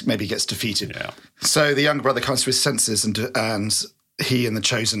 Gaius, maybe gets defeated. Yeah. So the younger brother comes to his senses, and he and the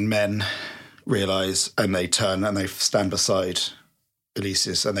chosen men realise, and they turn and they stand beside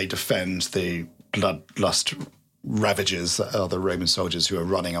Alexius, and they defend the bloodlust ravagers that are the Roman soldiers who are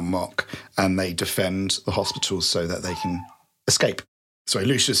running amok, and they defend the hospitals so that they can escape. So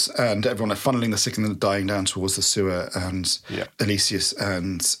Lucius and everyone are funneling the sick and the dying down towards the sewer, and Alexius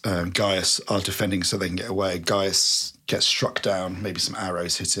and Gaius are defending so they can get away. Gaius gets struck down, maybe some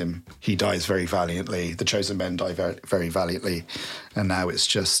arrows hit him. He dies very valiantly. The chosen men die very, very valiantly. And now it's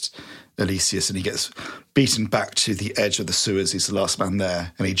just Alexius, and he gets beaten back to the edge of the sewers. He's the last man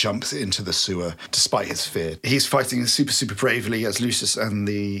there, and he jumps into the sewer despite his fear. He's fighting super, super bravely as Lucius and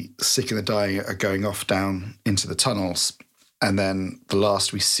the sick and the dying are going off down into the tunnels. And then the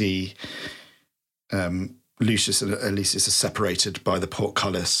last we see, Lucius and Alexius are separated by the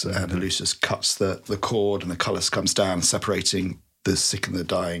portcullis, and Lucius cuts the cord, and the cullis comes down, separating the sick and the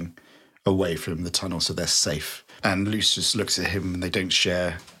dying away from the tunnel so they're safe. And Lucius looks at him, and they don't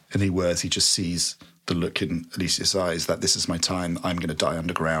share any words. He just sees the look in Alexius' eyes that this is my time. I'm going to die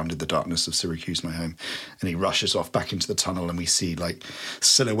underground in the darkness of Syracuse, my home. And he rushes off back into the tunnel, and we see like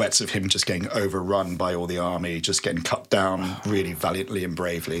silhouettes of him just getting overrun by all the army, just getting cut down really valiantly and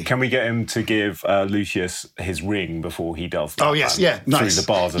bravely. Can we get him to give Lucius his ring before he does that? Oh, yes, yeah, nice. Through the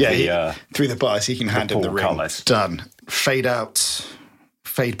bars of through the bars, he can hand him the ring. Cullis. Done. Fade out,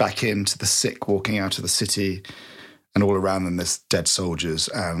 fade back into the sick walking out of the city, and all around them there's dead soldiers,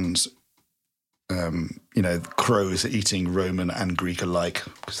 and crows are eating Roman and Greek alike,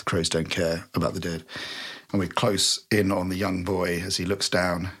 because the crows don't care about the dead. And we're close in on the young boy as he looks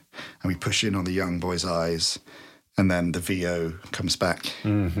down, and we push in on the young boy's eyes, and then the VO comes back,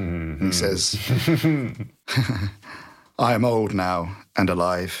 and he says, I am old now and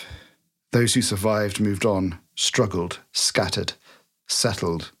alive. Those who survived moved on, struggled, scattered,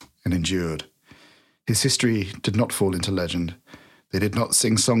 settled, and endured. His history did not fall into legend. They did not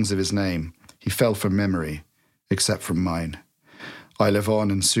sing songs of his name. He fell from memory, except from mine. I live on,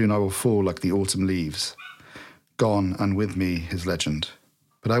 and soon I will fall like the autumn leaves. Gone, and with me his legend.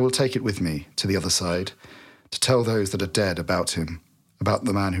 But I will take it with me to the other side, to tell those that are dead about him, about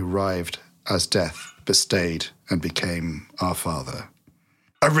the man who arrived as death, but stayed and became our father.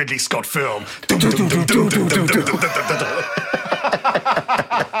 A Ridley Scott film.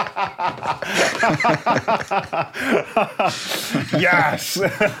 Yes.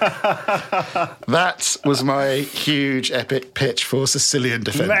 That was my huge epic pitch for Sicilian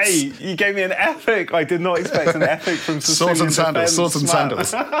defence. Mate, you gave me an epic. I did not expect an epic from Sicilian defence. Swords and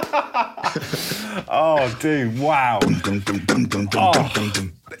sandals. Oh, dude, wow.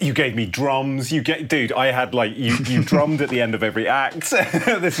 You gave me drums. Dude, I had you drummed at the end of every act.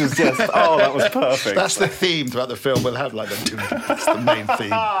 This was just, that was perfect. That's the theme throughout the film. We'll have that's the main theme.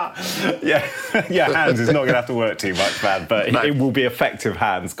 Yeah, Hans is not going to have to work too much, man, but it will be effective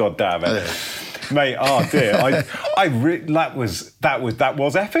Hans, god damn it. Mate, oh dear, that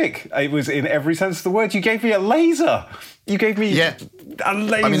was epic. It was in every sense of the word. You gave me a laser. You gave me a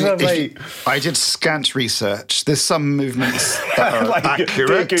laser, mate. I did scant research. There's some movements that are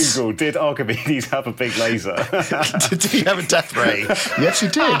accurate. Dear Google, did Archimedes have a big laser? Did he have a death ray? Yes, he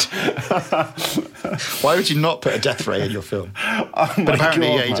did. Why would you not put a death ray in your film? Oh, but apparently,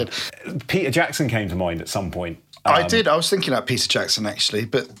 God, he man. did. Peter Jackson came to mind at some point. I did. I was thinking about Peter Jackson, actually,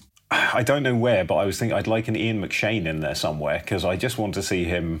 but... I don't know where, but I was thinking I'd like an Ian McShane in there somewhere because I just want to see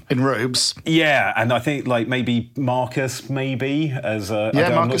him in robes. Yeah, and I think like maybe Marcus, I'm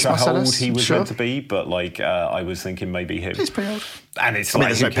not sure how old he was meant to be, but like I was thinking maybe him. He's pretty old, and it's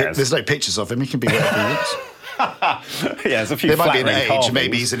there's no pictures of him. He can be whatever he wants. Yeah, there's a few. There might be an age. Carvings.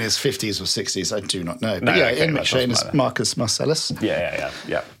 Maybe he's in his 50s or 60s. I do not know. But Ian McShane is Marcus Marcellus. Yeah.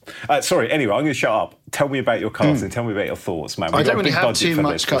 Sorry. Anyway, I'm going to shut up. Tell me about your casting. Tell me about your thoughts, man. I don't really have too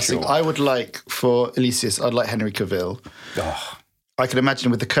much casting. Sure. I would like for Elysius. I'd like Henry Cavill. Oh. I can imagine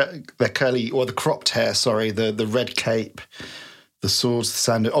with the curly or the cropped hair. Sorry, the red cape. The swords, the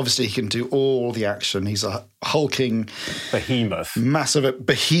sand. Obviously, he can do all the action. He's a hulking behemoth, massive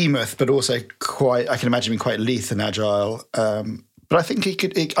behemoth, but also quite. I can imagine him quite lithe and agile. But I think he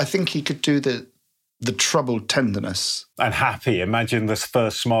could. I think he could do the troubled tenderness and happy. Imagine this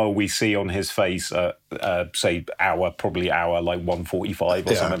first smile we see on his face. Say probably hour like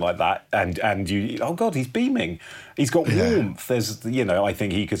 1:45 or something like that. And you, oh God, he's beaming. He's got warmth. There's, I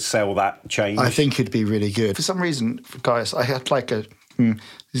think he could sell that change. I think he'd be really good. For some reason, guys, I had like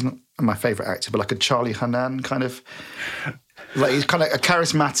he's not my favourite actor, but like a Charlie Hunnam kind of. Like he's kind of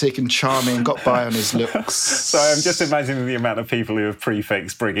charismatic and charming, got by on his looks. So I'm just imagining the amount of people who have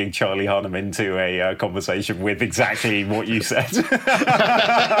prefixed bringing Charlie Hunnam into a conversation with exactly what you said. He's not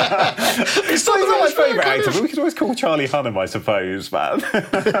my favourite actor, but we could always call Charlie Hunnam, I suppose, man.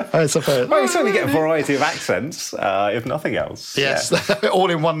 I suppose. Well, you certainly get a variety of accents, if nothing else. Yes, all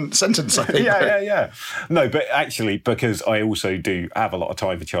in one sentence, I think. Yeah. No, but actually, because I also do have a lot of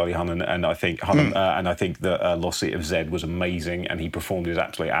time for Charlie Hunnam, and I think that Lost City of Z was amazing. And he performed his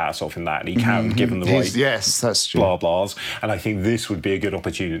absolute ass off in that, and he can, given the right that's true. blah-blahs. And I think this would be a good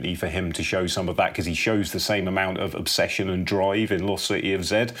opportunity for him to show some of that, because he shows the same amount of obsession and drive in Lost City of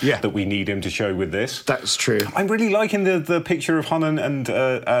Z that we need him to show with this. That's true. I'm really liking the picture of Hunnam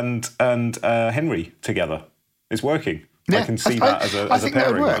and Henry together. It's working. I can see that as a pairing.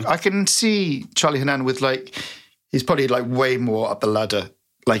 That would work. I can see Charlie Hunnam with he's probably way more up the ladder.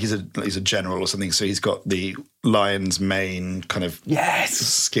 Like he's a general or something, so he's got the lion's mane kind of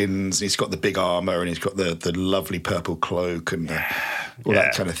skins, and he's got the big armour, and he's got the lovely purple cloak and all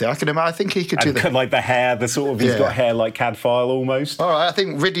that kind of thing. I think he could do that. Like the hair, he's got hair like Cadfael almost. All right, I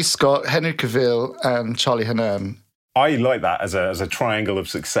think Ridley Scott, Henry Cavill and Charlie Hunnam. I like that as a triangle of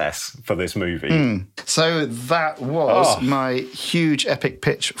success for this movie. So that was my huge epic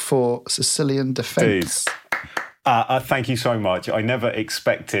pitch for Sicilian Defence. Thank you so much. I never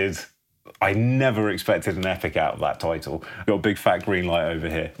expected an epic out of that title. Got a big fat green light over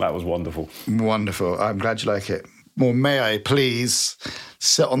here. That was wonderful. Wonderful. I'm glad you like it. Well, may I please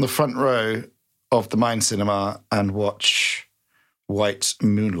sit on the front row of the Mine Cinema and watch White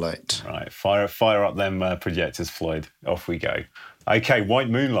Moonlight. Right, fire up them projectors, Floyd. Off we go. Okay, White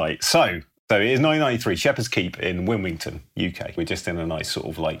Moonlight. So it is 1993, Shepherd's Keep in Wilmington, UK. We're just in a nice sort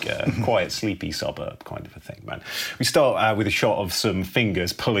of quiet, sleepy suburb kind of a thing, man. We start with a shot of some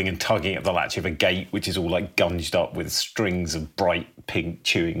fingers pulling and tugging at the latch of a gate, which is all gunged up with strings of bright pink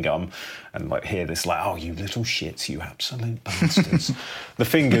chewing gum. And hear this oh, you little shits, you absolute bastards. The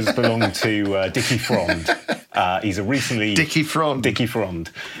fingers belong to Dickie Frond. He's a recently... Dickie Frond. Dickie Frond.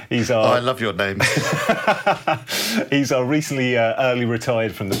 I love your name. He's our recently early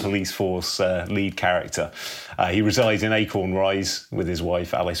retired from the police force lead character. He resides in Acorn Rise with his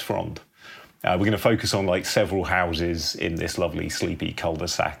wife, Alice Frond. We're going to focus on several houses in this lovely sleepy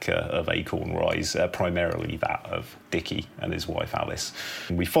cul-de-sac of Acorn Rise, primarily that of Dickie and his wife Alice.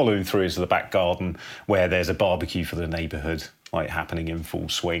 And we follow him through to the back garden where there's a barbecue for the neighbourhood, happening in full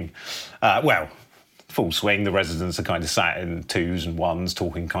swing. Full swing. The residents are kind of sat in twos and ones,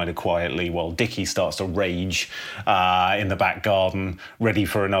 talking kind of quietly, while Dickie starts to rage in the back garden, ready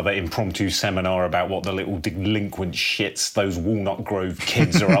for another impromptu seminar about what the little delinquent shits those Walnut Grove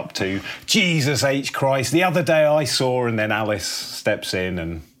kids are up to. Jesus H. Christ, the other day I saw, and then Alice steps in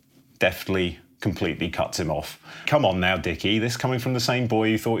and deftly, completely cuts him off. Come on now, Dickie, this coming from the same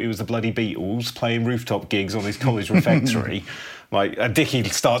boy who thought he was the bloody Beatles, playing rooftop gigs on his college refectory. Dickie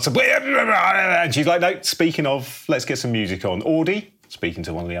starts, and she's like, no, speaking of, let's get some music on. Audie, speaking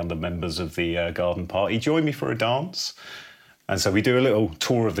to one of the other members of the garden party, join me for a dance. And so we do a little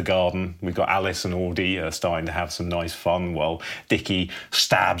tour of the garden. We've got Alice and Audie starting to have some nice fun while Dickie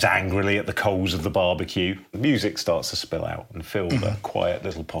stabs angrily at the coals of the barbecue. The music starts to spill out and fill the quiet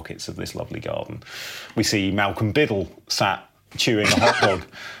little pockets of this lovely garden. We see Malcolm Biddle sat chewing a hot dog,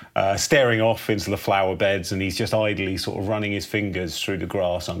 staring off into the flower beds, and he's just idly sort of running his fingers through the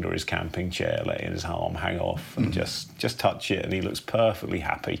grass under his camping chair, letting his arm hang off and just touch it, and he looks perfectly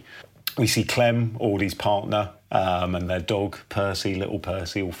happy. We see Clem, Audie's partner, and their dog, Percy, little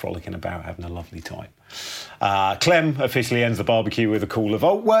Percy, all frolicking about, having a lovely time. Clem officially ends the barbecue with a call of,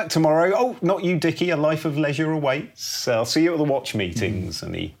 work tomorrow. Oh, not you, Dickie, a life of leisure awaits. I'll see you at the watch meetings.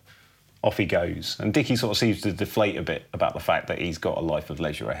 And off he goes. And Dickie sort of seems to deflate a bit about the fact that he's got a life of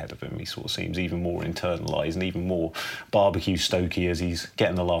leisure ahead of him. He sort of seems even more internalised and even more barbecue stokey as he's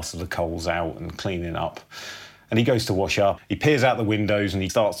getting the last of the coals out and cleaning up. And he goes to wash up. He peers out the windows and he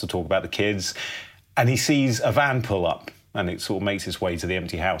starts to talk about the kids. And he sees a van pull up, and it sort of makes its way to the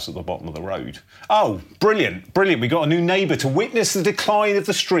empty house at the bottom of the road. Oh, brilliant, brilliant. We got a new neighbour to witness the decline of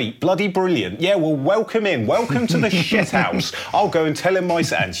the street. Bloody brilliant. Yeah, well, welcome in. Welcome to the shit house. I'll go and tell him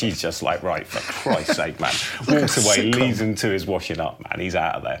myself. And she's just like, right, for Christ's sake, man. Walks away, leads him to his washing up, man. He's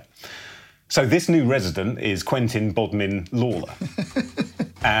out of there. So this new resident is Quentin Bodmin Lawler.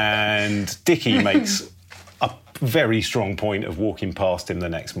 And Dickie makes a very strong point of walking past him the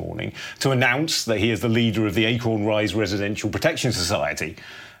next morning to announce that he is the leader of the Acorn Rise Residential Protection Society.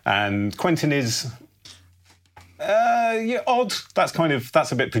 And Quentin is odd. That's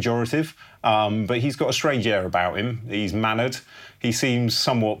a bit pejorative. But he's got a strange air about him. He's mannered. He seems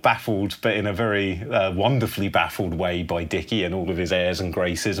somewhat baffled, but in a very wonderfully baffled way by Dickie and all of his airs and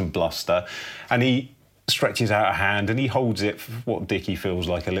graces and bluster. And he stretches out a hand and he holds it for what Dickie feels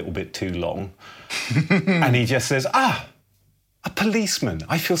like a little bit too long. And he just says, a policeman.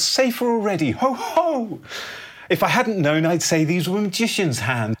 I feel safer already. Ho, ho! If I hadn't known, I'd say these were magician's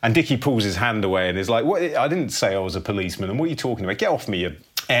hands. And Dickie pulls his hand away and is like, what? I didn't say I was a policeman. And what are you talking about? Get off me, you...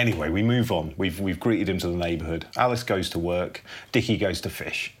 Anyway, we move on. We've greeted him to the neighbourhood. Alice goes to work. Dickie goes to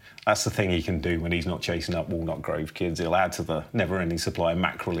fish. That's the thing he can do when he's not chasing up Walnut Grove kids. He'll add to the never-ending supply of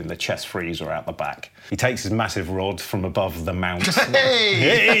mackerel in the chest freezer out the back. He takes his massive rod from above the mount.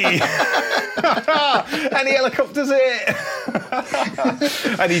 Hey! And he helicopters it!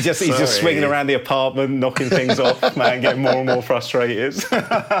 And he's just swinging around the apartment, knocking things off, man, getting more and more frustrated.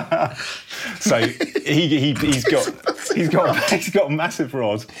 So he's got a massive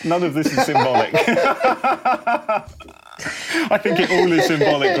rod. None of this is symbolic. I think it all is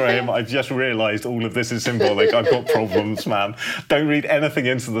symbolic, Graham. I've just realised all of this is symbolic. I've got problems, man. Don't read anything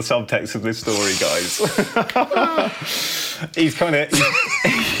into the subtext of this story, guys. He's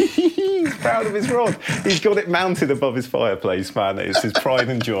proud of his rod. He's got it mounted above his fireplace, man. It's his pride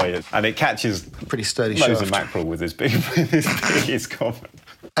and joy. And it catches pretty sturdy loads of mackerel with his biggest comment.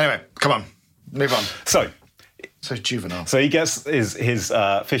 Anyway, come on. Move on. So juvenile. So he gets his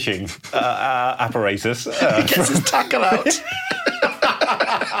fishing apparatus. He gets his tackle out.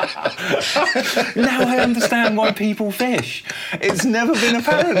 Now I understand why people fish. It's never been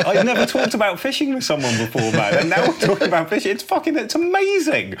apparent. I've never talked about fishing with someone before, man. And now we're talking about fishing. It's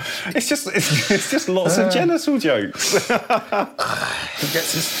amazing. It's just lots of genital jokes. He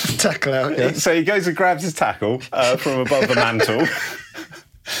gets his tackle out. Yeah. So he goes and grabs his tackle from above the mantle,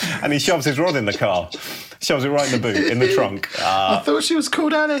 and he shoves his rod in the car. Shoves it right in the boot, in the trunk. I thought she was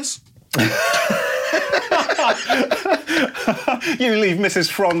called Alice. You leave Mrs.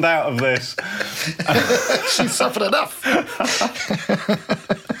 Frond out of this. She's suffered enough.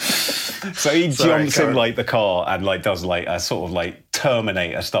 So he jumps in like the car and does a sort of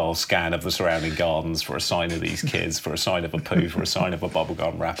Terminator-style scan of the surrounding gardens for a sign of these kids, for a sign of a poo, for a sign of a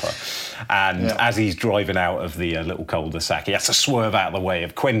bubblegum wrapper. And as he's driving out of the little cul-de-sac, he has to swerve out of the way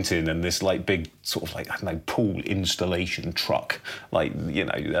of Quentin and this big sort of pool installation truck,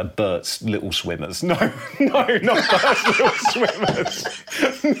 Bert's Little Swimmers. No, not Bert's Little Swimmers.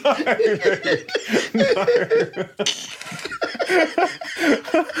 No.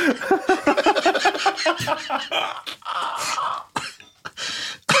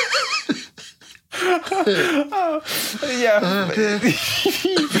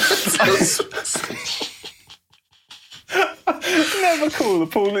 Never call the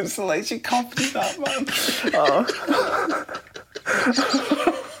pool installation company that, man.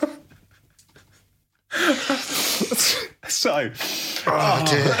 So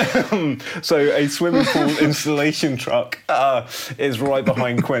a swimming pool installation truck is right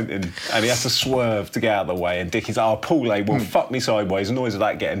behind Quentin, and he has to swerve to get out of the way. And Dickie's, pool label, fuck me sideways. Noise of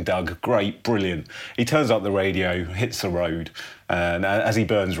that getting dug. Great, brilliant. He turns up the radio, hits the road, and as he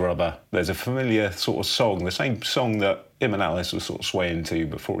burns rubber, there's a familiar sort of song, the same song that him and Alice were sort of swaying to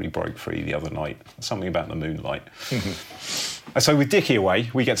before he broke free the other night. Something about the moonlight. And so with Dickie away,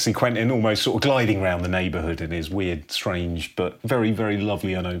 we get to see Quentin almost sort of gliding around the neighbourhood in his weird, strange, but very, very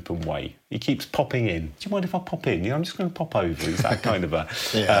lovely and open way. He keeps popping in. Do you mind if I pop in? I'm just going to pop over. He's that kind of a...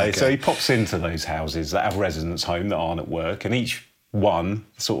 Okay. So he pops into those houses that have residents home that aren't at work, and each one,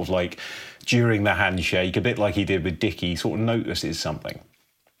 sort of like during the handshake, a bit like he did with Dickie, sort of notices something.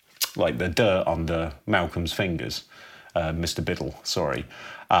 Like the dirt under Malcolm's fingers. Mr. Biddle, sorry.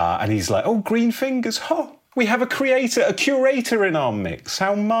 And he's like, oh, green fingers, oh, we have a curator in our mix.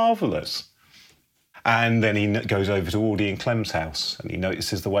 How marvellous. And then he goes over to Audie and Clem's house and he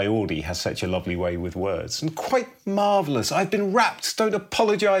notices the way Audie has such a lovely way with words. And quite marvellous. I've been rapt. Don't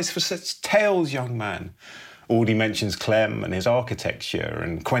apologise for such tales, young man. Audie mentions Clem and his architecture,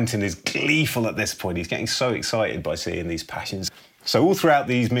 and Quentin is gleeful at this point. He's getting so excited by seeing these passions. So all throughout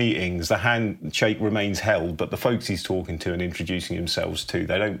these meetings, the handshake remains held, but the folks he's talking to and introducing themselves to,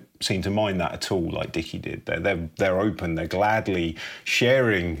 they don't seem to mind that at all, like Dickie did. They're open. They're gladly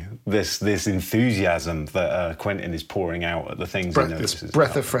sharing this enthusiasm that Quentin is pouring out at the things he notices. This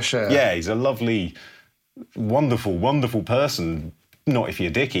breath of fresh air. Yeah, he's a lovely, wonderful, wonderful person. Not if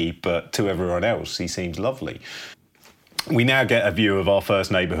you're Dickie, but to everyone else, he seems lovely. We now get a view of our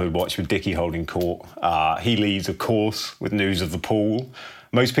first neighbourhood watch with Dickie holding court. He leaves, of course, with news of the pool.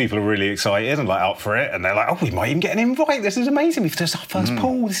 Most people are really excited and like up for it, and they're like, oh, we might even get an invite. This is amazing. We've just our first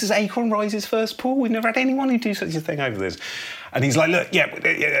pool. This is Acorn Rise's first pool. We've never had anyone who do such a thing over this. And he's like, look, yeah,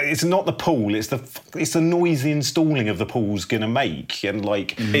 it's not the pool. It's the noise the installing of the pool's going to make. And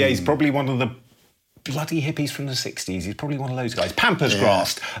like, yeah, he's probably one of the bloody hippies from the 60s. He's probably one of those guys. Pampas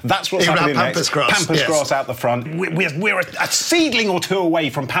grass. That's what's happening next. Pampas grass out the front. We're a seedling or two away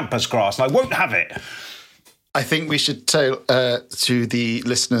from Pampas grass, and I won't have it. I think we should tell to the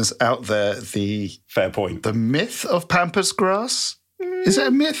listeners out there fair point. The myth of Pampas grass. Is it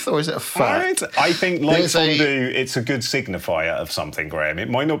a myth or is it a fact? I think, like fondue, it's a good signifier of something, Graham.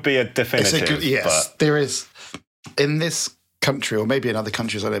 It might not be a definitive. Yes, there is. In this country, or maybe in other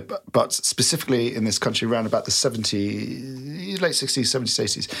countries, I don't know, but specifically in this country around about the late 60s,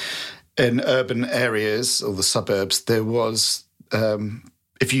 70s, 80s, in urban areas or the suburbs, there was,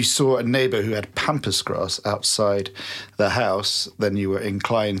 if you saw a neighbour who had pampas grass outside the house, then you were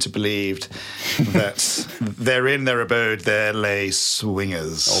inclined to believe that therein their abode there lay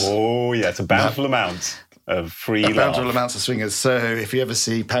swingers. Oh, yeah, it's a bountiful amount of free love. Bountiful amounts of swingers. So if you ever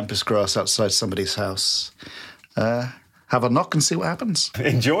see pampas grass outside somebody's house, have a knock and see what happens.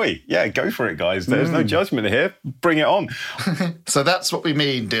 Enjoy. Yeah, go for it, guys. There's no judgment here. Bring it on. So that's what we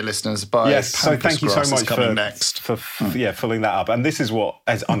mean, dear listeners, by yes, so thank you so much for Hmm. filling that up. And this is what,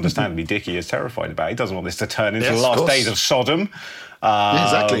 as understandably, Dickie is terrified about. He doesn't want this to turn into the of last course. days of Sodom. Yeah,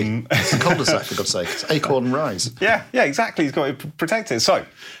 exactly. It's a cul-de-sac, for God's sake. It's Acorn Rise. Yeah, exactly. He's got to protect it. So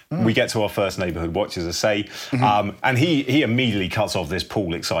we get to our first neighbourhood watch, as I say, and he immediately cuts off this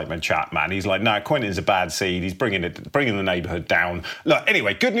pool excitement chat, man. He's like, no, Quentin's a bad seed. He's bringing the neighbourhood down. Look,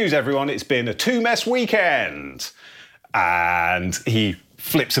 anyway, good news, everyone. It's been a 2-mess weekend. And he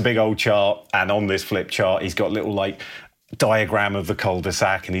flips a big old chart, and on this flip chart, he's got little, like, diagram of the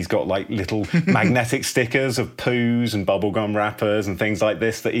cul-de-sac, and he's got like little magnetic stickers of poos and bubblegum wrappers and things like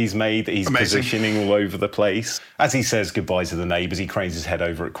this that he's made, that he's positioning all over the place. As he says goodbye to the neighbours, he cranes his head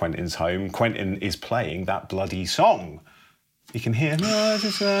over at Quentin's home. Quentin is playing that bloody song. You can hear,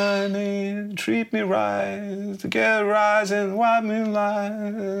 treat me right, to get rising, white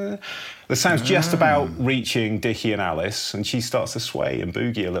moonlight. The sound's just about reaching Dickie and Alice, and she starts to sway and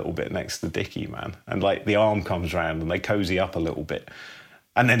boogie a little bit next to Dickie, man. And like the arm comes round and they cozy up a little bit.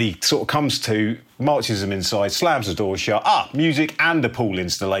 And then he sort of comes to, marches him inside, slams the door shut. Music and a pool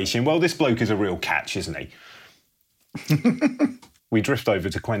installation. Well, this bloke is a real catch, isn't he? We drift over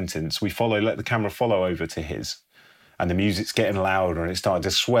to Quentin's. We let the camera follow over to his. And the music's getting louder and it's starting to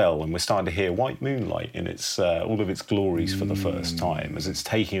swell, and we're starting to hear White Moonlight in its all of its glories for the first time as it's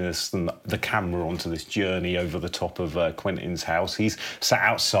taking us and the camera onto this journey over the top of Quentin's house. He's sat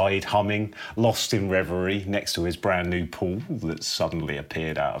outside humming, lost in reverie next to his brand new pool that's suddenly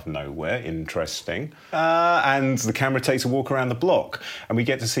appeared out of nowhere. Interesting. And the camera takes a walk around the block, and we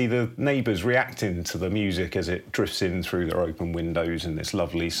get to see the neighbours reacting to the music as it drifts in through their open windows in this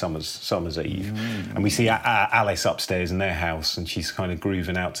lovely summer's eve. And we see Alice upstairs in their house, and she's kind of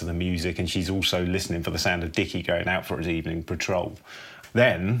grooving out to the music, and she's also listening for the sound of Dickie going out for his evening patrol.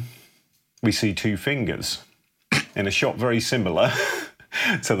 Then we see 2 fingers in a shot very similar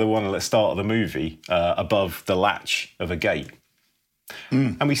to the one at the start of the movie, above the latch of a gate.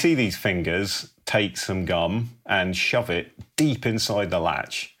 And we see these fingers take some gum and shove it deep inside the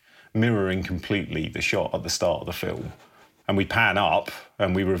latch, mirroring completely the shot at the start of the film. And we pan up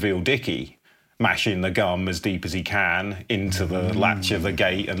and we reveal Dickie mashing the gum as deep as he can into the latch of the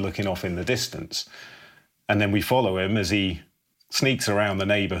gate and looking off in the distance. And then we follow him as he sneaks around the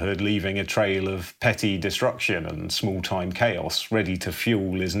neighbourhood, leaving a trail of petty destruction and small-time chaos, ready to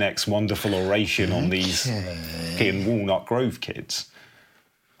fuel his next wonderful oration on these fucking Walnut Grove kids.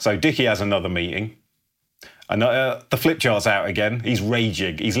 So Dickie has another meeting. And the flip chart's out again. He's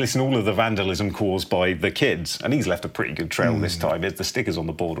raging. He's listing all of the vandalism caused by the kids. And he's left a pretty good trail this time. The stickers on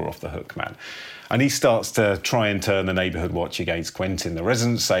the board are off the hook, man. And he starts to try and turn the neighbourhood watch against Quentin. The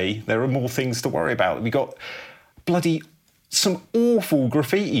residents say there are more things to worry about. We got some awful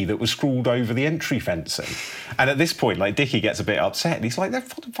graffiti that was scrawled over the entry fencing. And at this point, like, Dickie gets a bit upset. And he's like,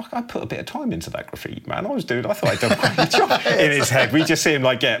 fuck, I put a bit of time into that graffiti, man. I thought I'd done quite a good job. In his head, we just see him,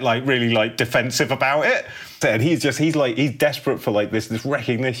 like, get, like, really, like, defensive about it. And he's desperate for, like, this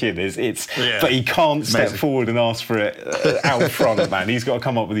recognition. But he can't step forward and ask for it out front, man. He's got to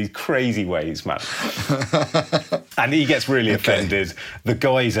come up with these crazy ways, man. And he gets really offended. The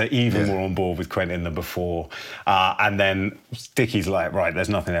guys are even more on board with Quentin than before. And then Dickie's like, right, there's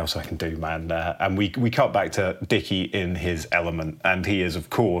nothing else I can do, man. And we cut back to Dickie in his element. And he is, of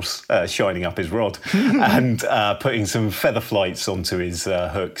course, shining up his rod and putting some feather flights onto his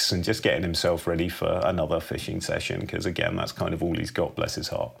hooks and just getting himself ready for another fishing session, because, again, that's kind of all he's got, bless his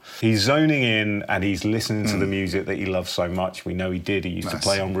heart. He's zoning in and he's listening to the music that he loves so much. We know he did. He used to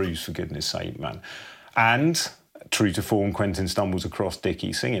play on roofs, for goodness sake, man. And, true to form, Quentin stumbles across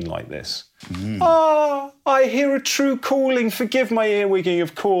Dickie singing like this. Ah, I hear a true calling. Forgive my earwigging,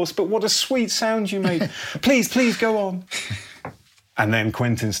 of course, but what a sweet sound you made. Please, go on. And then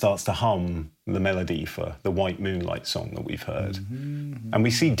Quentin starts to hum the melody for the White Moonlight song that we've heard. And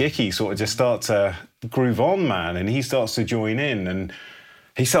we see Dickie sort of just start to groove on, man, and he starts to join in, and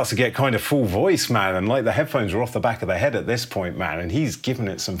he starts to get kind of full voice, man, and like the headphones are off the back of the head at this point, man, and he's giving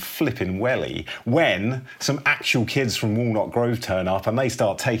it some flipping welly when some actual kids from Walnut Grove turn up and they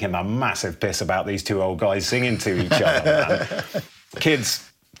start taking a massive piss about these two old guys singing to each other, man.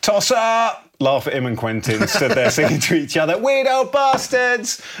 Kids, toss up! Laugh at him and Quentin, stood there singing to each other, weird old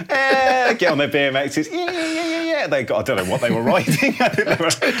bastards! Get on their BMXs, yeah. I don't know what they were riding. I think they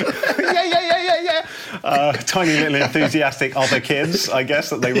were, yeah. Tiny little enthusiastic other kids, I guess,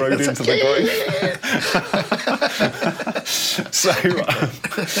 that they rode into the grove.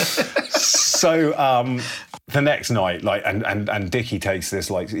 So the next night, like, and Dickie takes this,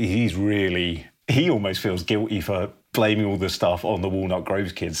 like, he almost feels guilty for blaming all the stuff on the Walnut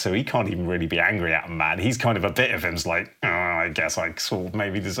Grove kids, so he can't even really be angry at them, man. He's kind of a bit of him's like, oh, I guess I sort of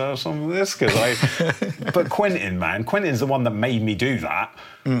maybe deserve some of this, but Quentin's the one that made me do that,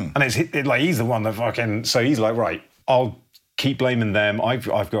 and he's the one that fucking, so he's like, right, I'll keep blaming them. I've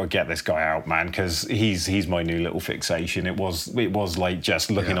got to get this guy out, man, because he's my new little fixation. It was like just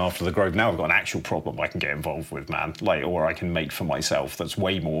looking after the Grove. Now I've got an actual problem I can get involved with, man, like, or I can make for myself that's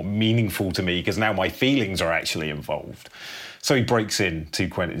way more meaningful to me, because now my feelings are actually involved. So he breaks in to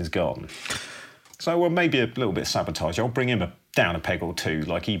Quentin's garden. So, well, maybe a little bit of sabotage. I'll bring him down a peg or two,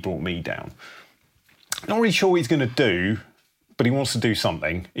 like he brought me down. Not really sure what he's going to do, but he wants to do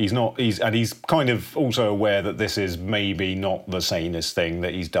something. He's kind of also aware that this is maybe not the sanest thing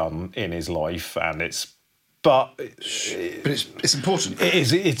that he's done in his life, and it's important. It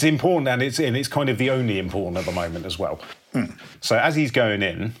is. It's important, and it's kind of the only important at the moment as well. So as he's going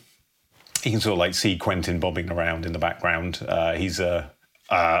in, he can sort of like see Quentin bobbing around in the background.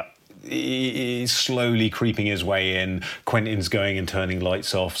 He's slowly creeping his way in. Quentin's going and turning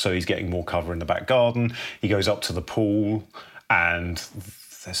lights off, so he's getting more cover in the back garden. He goes up to the pool. And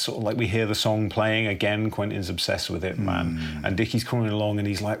there's sort of like, we hear the song playing again. Quentin's obsessed with it, man. And Dickie's crawling along, and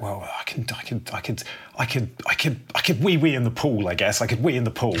he's like, "Well, I could wee in the pool. I guess I could wee in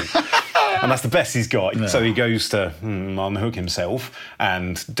the pool." And that's the best he's got. No. So he goes to unhook himself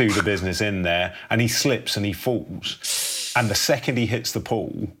and do the business in there, and he slips and he falls. And the second he hits the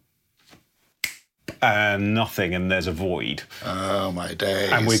pool, nothing, and there's a void. Oh, my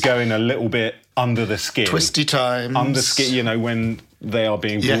days. And we're going a little bit under the skin. Twisty times. Under skin, when they are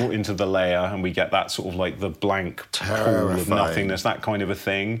being brought into the layer, and we get that sort of like the blank pool of nothingness, that kind of a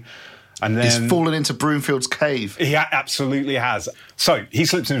thing. And then he's fallen into Broomfield's cave. He absolutely has. So he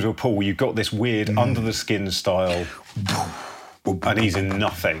slips into a pool. You've got this weird under the skin style. And he's in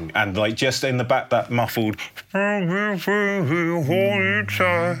nothing. And like just in the back, that muffled hold it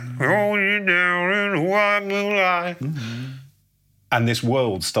tight, hold it down in the white moonlight. And this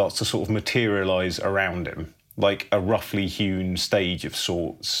world starts to sort of materialise around him, like a roughly hewn stage of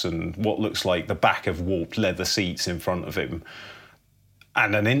sorts, and what looks like the back of warped leather seats in front of him.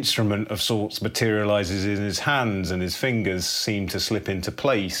 and an instrument of sorts materialises in his hands, and his fingers seem to slip into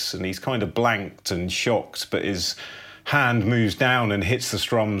place, and he's kind of blanked and shocked, but his hand moves down and hits the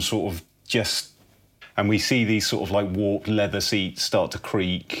strum sort of just... And we see these sort of like warped leather seats start to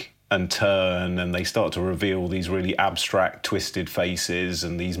creak and turn, and they start to reveal these really abstract, twisted faces,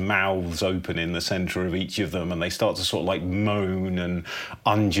 and these mouths open in the centre of each of them, and they start to sort of like moan and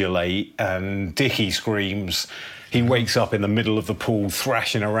undulate, and Dickie screams. He wakes up in the middle of the pool,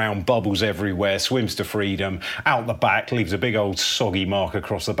 thrashing around, bubbles everywhere, swims to freedom, out the back, leaves a big old soggy mark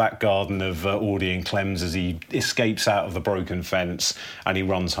across the back garden of Audie and Clem's as he escapes out of the broken fence, and he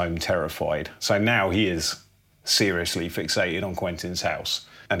runs home terrified. So now he is seriously fixated on Quentin's house.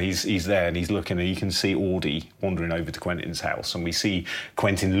 And he's there and he's looking, and you can see Audie wandering over to Quentin's house, and we see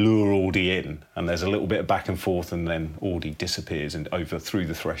Quentin lure Audie in, and there's a little bit of back and forth, and then Audie disappears and over through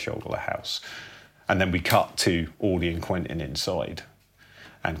the threshold of the house. And then we cut to Audie and Quentin inside,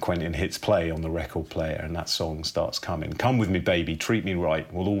 and Quentin hits play on the record player, and that song starts coming. Come with me, baby, treat me right,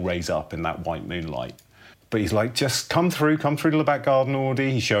 we'll all raise up in that white moonlight. But he's like, just come through to the back garden,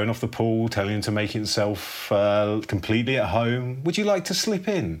 Audie. He's showing off the pool, telling him to make himself completely at home. Would you like to slip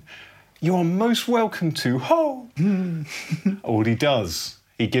in? You are most welcome to. Ho! Audie does.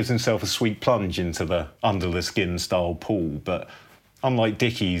 He gives himself a sweet plunge into the under-the-skin style pool, but unlike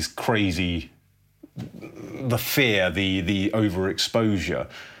Dickie's crazy, the fear, the overexposure,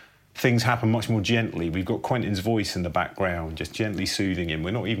 things happen much more gently. We've got Quentin's voice in the background, just gently soothing him.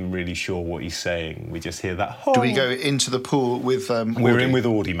 We're not even really sure what he's saying. We just hear that. Oh. Do we go into the pool with We're Audie? in with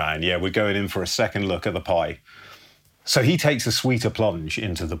Audie, man. Yeah, we're going in for a second look at the pie. So he takes a sweeter plunge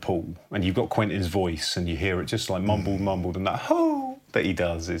into the pool, and you've got Quentin's voice, and you hear it just like mumbled, and that ho that he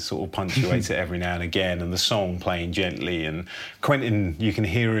does is sort of punctuates it every now and again, and the song playing gently. And Quentin, you can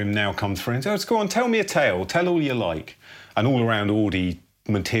hear him now come through and say, go on, tell me a tale, tell all you like. And all around Audie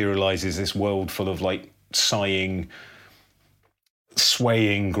materialises this world full of like sighing,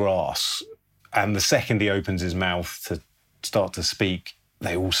 swaying grass. And the second he opens his mouth to start to speak,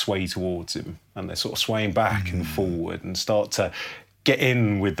 they all sway towards him, and they're sort of swaying back and forward and start to get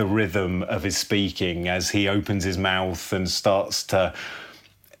in with the rhythm of his speaking as he opens his mouth and starts to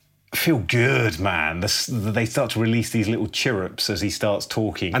feel good, man. They start to release these little chirrups as he starts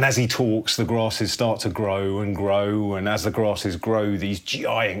talking. And as he talks, the grasses start to grow and grow. And as the grasses grow, these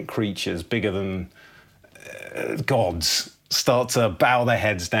giant creatures, bigger than gods, start to bow their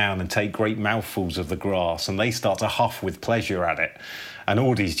heads down and take great mouthfuls of the grass. And they start to huff with pleasure at it. And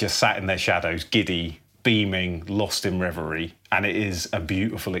Audie's just sat in their shadows, giddy, beaming, lost in reverie. And it is a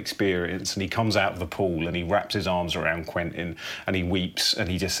beautiful experience. And he comes out of the pool and he wraps his arms around Quentin and he weeps and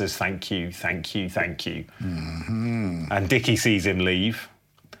he just says, thank you, thank you, thank you. Mm-hmm. And Dickie sees him leave.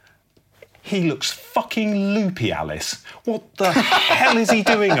 He looks fucking loopy, Alice. What the hell is he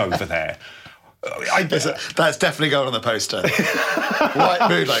doing over there? That's definitely going on the poster. White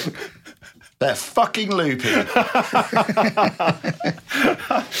Moonlight. They're fucking loopy.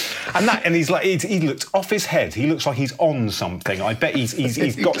 and he's like, he looks off his head. He looks like he's on something. I bet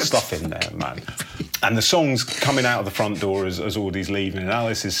he's got stuff in there, man. And the song's coming out of the front door as Audie's leaving, and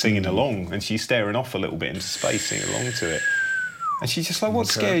Alice is singing along, and she's staring off a little bit into space, singing along to it. And she's just like, what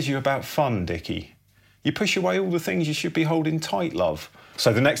scares you about fun, Dickie? You push away all the things you should be holding tight, love.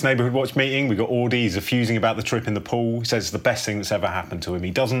 So the next Neighbourhood Watch meeting, we've got Audie. He's effusing about the trip in the pool. He says it's the best thing that's ever happened to him.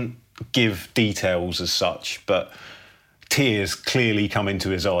 He doesn't give details as such, but tears clearly come into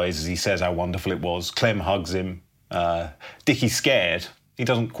his eyes as he says how wonderful it was. Clem hugs him. Dickie's scared. He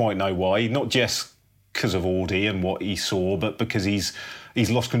doesn't quite know why, not just because of Audie and what he saw, but because he's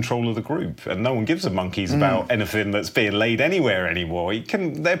lost control of the group, and no one gives a monkeys about anything that's being laid anywhere anymore.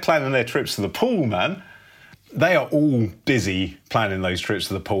 They're planning their trips to the pool, man. They are all busy planning those trips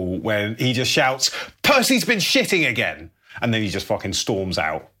to the pool when he just shouts, Percy's been shitting again! And then he just fucking storms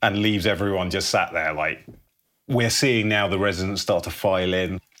out and leaves everyone just sat there like... We're seeing now the residents start to file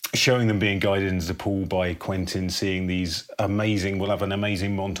in, showing them being guided into the pool by Quentin, seeing these amazing... We'll have an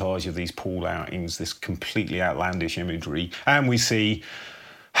amazing montage of these pool outings, this completely outlandish imagery. And we see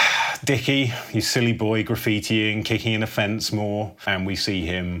Dickie, you silly boy, graffitiing, kicking in a fence more. And we see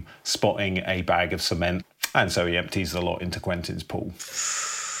him spotting a bag of cement. And so he empties the lot into Quentin's pool.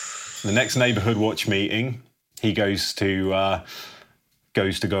 The next Neighbourhood Watch meeting, he goes to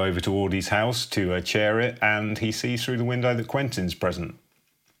go over to Audie's house to chair it, and he sees through the window that Quentin's present.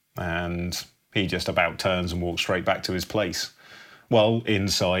 And he just about turns and walks straight back to his place. Well,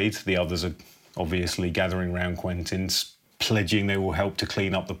 inside, the others are obviously gathering around Quentin, pledging they will help to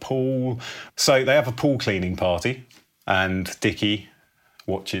clean up the pool. So they have a pool cleaning party, and Dickie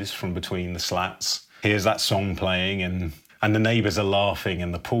watches from between the slats. Here's that song playing, and And the neighbours are laughing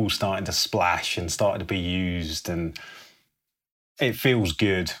and the pool's starting to splash and starting to be used, and it feels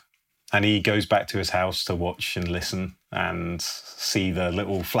good. And he goes back to his house to watch and listen and see the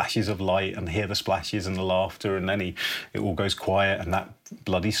little flashes of light and hear the splashes and the laughter, and then it all goes quiet and that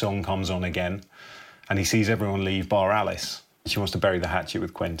bloody song comes on again. And he sees everyone leave bar Alice. She wants to bury the hatchet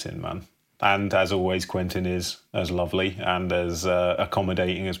with Quentin, man. And as always, Quentin is as lovely and as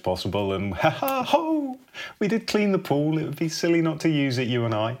accommodating as possible. And ha-ha-ho, we did clean the pool. It would be silly not to use it, you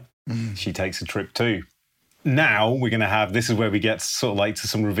and I. She takes a trip too. Now we're going to have, this is where we get sort of like to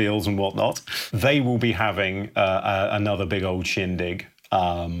some reveals and whatnot. They will be having another big old shindig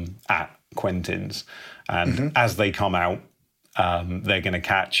at Quentin's. And as they come out, they're going to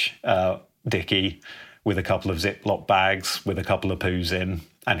catch Dickie with a couple of Ziploc bags with a couple of poos in.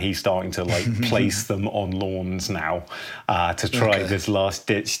 And he's starting to like place them on lawns now to try this last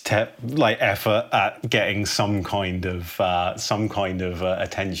ditch effort at getting some kind of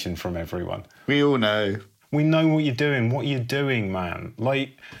attention from everyone. We all know. We know what you're doing. What you're doing, man.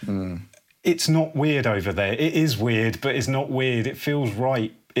 Like, it's not weird over there. It is weird, but it's not weird. It feels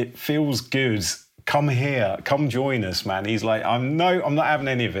right. It feels good. Come here. Come join us, man. He's like, I'm not having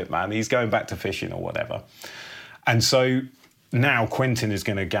any of it, man. He's going back to fishing or whatever. And so now Quentin is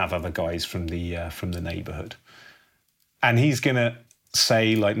going to gather the guys from the neighbourhood. And he's going to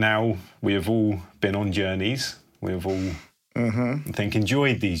say, like, now we have all been on journeys. We have all, I think,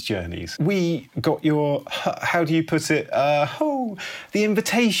 enjoyed these journeys. We got your, how do you put it? The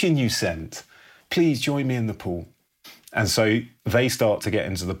invitation you sent. Please join me in the pool. And so they start to get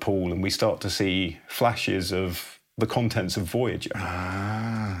into the pool and we start to see flashes of the contents of Voyager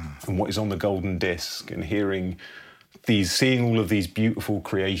and what is on the golden disc, and seeing all of these beautiful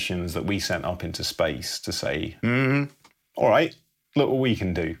creations that we sent up into space to say, all right, look what we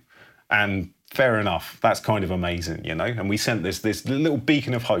can do. And fair enough, that's kind of amazing, you know? And we sent this little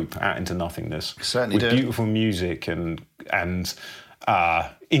beacon of hope out into nothingness. Certainly with did. Beautiful music and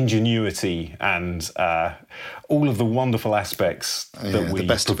ingenuity and all of the wonderful aspects that we the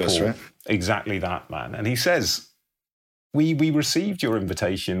best purport. of us, right? Exactly that, man. And he says, we received your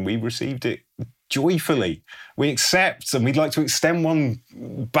invitation. We received it joyfully. We accept, and we'd like to extend one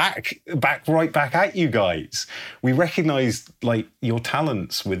right back at you guys. We recognise like your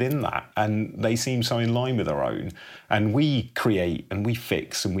talents within that, and they seem so in line with our own. And we create and we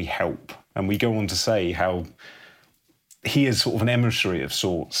fix and we help. And we go on to say how he is sort of an emissary of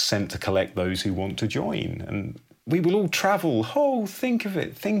sorts sent to collect those who want to join. And we will all travel. Oh, think of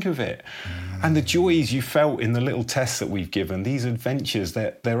it. And the joys you felt in the little tests that we've given, these adventures,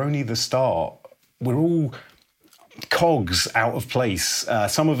 they're only the start. We're all cogs out of place.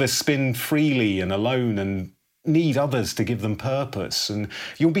 Some of us spin freely and alone and need others to give them purpose. And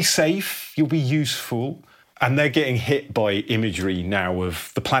you'll be safe, you'll be useful. And they're getting hit by imagery now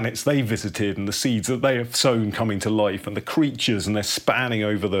of the planets they visited and the seeds that they have sown coming to life and the creatures, and they're spanning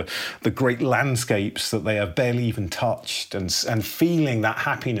over the great landscapes that they have barely even touched, and feeling that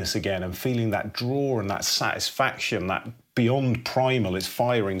happiness again and feeling that draw and that satisfaction, that beyond primal, it's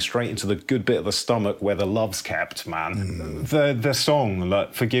firing straight into the good bit of the stomach where the love's kept, man. The song,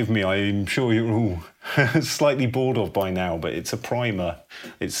 like, forgive me, I'm sure you're all slightly bored of by now, but it's a primer.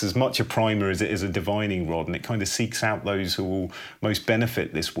 It's as much a primer as it is a divining rod, and it kind of seeks out those who will most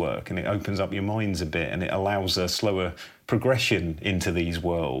benefit this work, and it opens up your minds a bit, and it allows a slower progression into these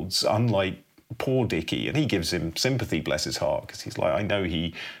worlds, unlike poor Dickie. And he gives him sympathy, bless his heart, because he's like, I know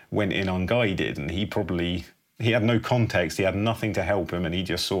he went in unguided, and he had no context, he had nothing to help him, and he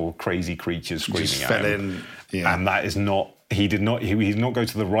just saw crazy creatures screaming at him. And that is not, he did not go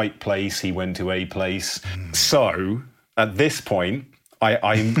to the right place, he went to a place. So, at this point,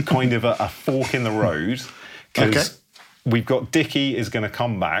 I'm kind of a fork in the road, because we've got Dickie is going to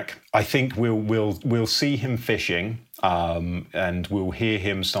come back. I think we'll see him fishing, and we'll hear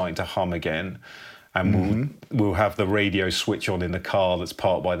him starting to hum again. And we'll have the radio switch on in the car that's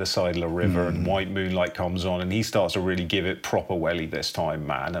parked by the side of the river, and White Moonlight comes on, and he starts to really give it proper welly this time,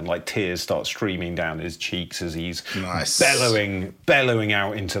 man. And like tears start streaming down his cheeks as he's bellowing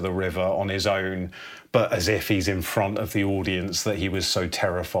out into the river on his own, but as if he's in front of the audience that he was so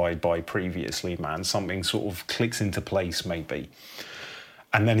terrified by previously, man. Something sort of clicks into place, maybe.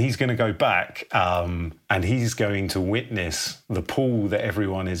 And then he's going to go back, and he's going to witness the pool that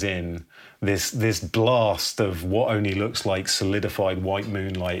everyone is in. This blast of what only looks like solidified white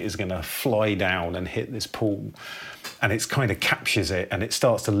moonlight is going to fly down and hit this pool. And it kind of captures it, and it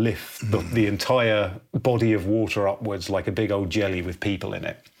starts to lift the entire body of water upwards like a big old jelly with people in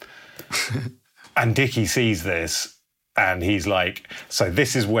it. And Dickie sees this, and he's like, so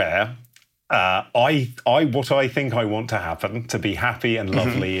this is where What I think I want to happen, to be happy and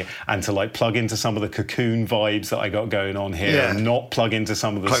lovely, and to like plug into some of the Cocoon vibes that I got going on here, and not plug into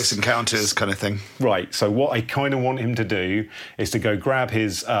some of the Close Encounters kind of thing. Right. So what I kind of want him to do is to go grab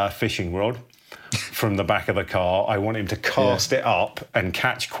his fishing rod from the back of the car. I want him to cast it up and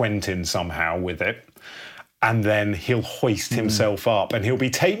catch Quentin somehow with it. And then he'll hoist himself up and he'll be,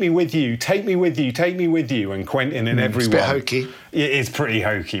 take me with you, take me with you, take me with you. And Quentin and everyone. It's a bit hokey. It is pretty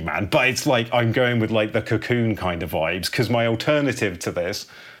hokey, man. But it's like, I'm going with like the Cocoon kind of vibes, because my alternative to this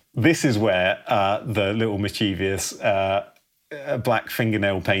is where the little mischievous black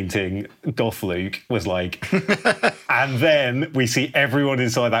fingernail painting goth Luke was like, and then we see everyone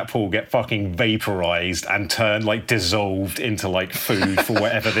inside that pool get fucking vaporized and turn like dissolved into like food for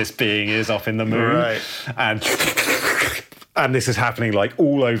whatever this being is up in the moon. Right. And this is happening like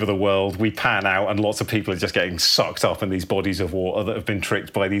all over the world. We pan out and lots of people are just getting sucked up in these bodies of water that have been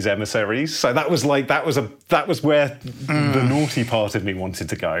tricked by these emissaries. So that was where the naughty part of me wanted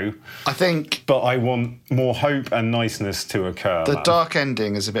to go. I think. But I want more hope and niceness to occur. The dark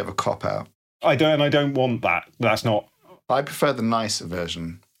ending is a bit of a cop-out. I don't want that. That's not. I prefer the nicer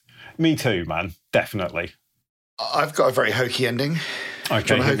version. Me too, man. Definitely. I've got a very hokey ending. Okay,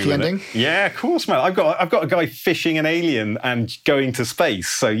 do you want a hokey ending? Yeah, of course, man. I've got a guy fishing an alien and going to space.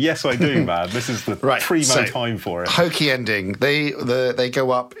 So yes, I do, man. This is the primo time for it. Hokey ending. They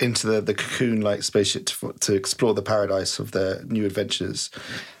go up into the cocoon-like spaceship to explore the paradise of their new adventures.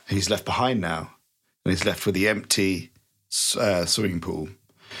 He's left behind now, and he's left with the empty swimming pool.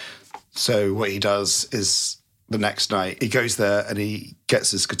 So what he does is the next night he goes there and he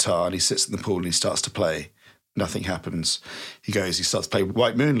gets his guitar and he sits in the pool and he starts to play. Nothing happens. He starts playing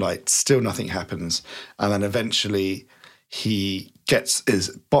White Moonlight. Still nothing happens. And then eventually he gets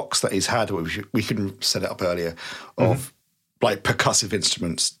his box that he's had, we can set it up earlier, of like percussive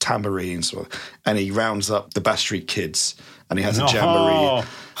instruments, tambourines, and he rounds up the Bass Street Kids and he has a jamboree.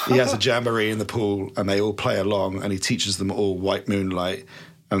 He has a jamboree in the pool and they all play along and he teaches them all White Moonlight,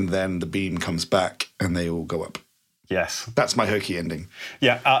 and then the beam comes back and they all go up. Yes. That's my hokey ending.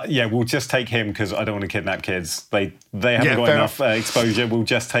 Yeah, we'll just take him because I don't want to kidnap kids. They haven't got enough exposure. We'll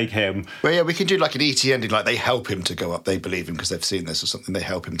just take him. Well, yeah, we can do like an ET ending, like they help him to go up. They believe him because they've seen this or something. They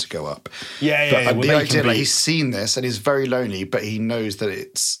help him to go up. Yeah. But the idea, like he's seen this and he's very lonely, but he knows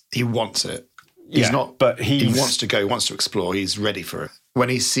that he wants it. He wants to go, he wants to explore. He's ready for it. When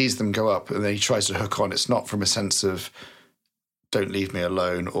he sees them go up and then he tries to hook on, it's not from a sense of don't leave me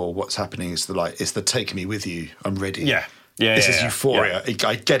alone or what's happening. It's the take me with you. I'm ready. Yeah. This is euphoria. Yeah.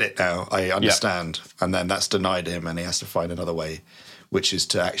 I get it now. I understand. Yeah. And then that's denied him and he has to find another way, which is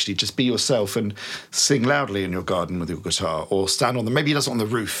to actually just be yourself and sing loudly in your garden with your guitar or stand on maybe he does it on the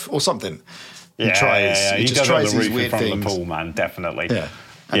roof or something. Yeah, he tries. He just tries these weird things. In front of the pool, man, definitely. Yeah.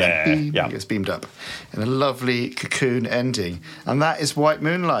 And then he gets beamed up in a lovely cocoon ending. And that is White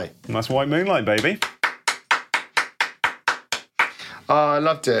Moonlight. And that's White Moonlight, baby. Oh, I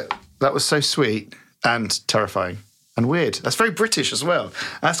loved it. That was so sweet and terrifying and weird. That's very British as well.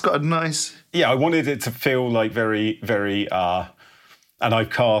 That's got a nice... Yeah, I wanted it to feel like very, very... and I've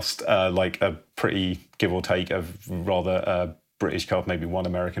cast like a pretty give or take of rather British cast, maybe one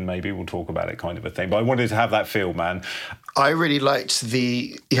American maybe. We'll talk about it kind of a thing. But I wanted to have that feel, man. I really liked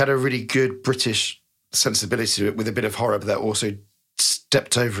he had a really good British sensibility to it with a bit of horror, but that also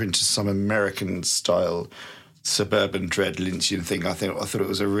stepped over into some American style suburban dread Lynchian thing. I thought it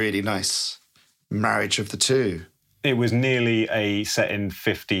was a really nice marriage of the two. It was nearly a set in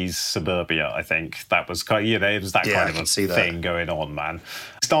 50s suburbia, I think. That was kind of, it was that kind of a thing going on, man.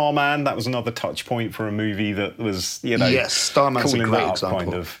 Starman, that was another touch point for a movie that was, Yes, Starman's a great example.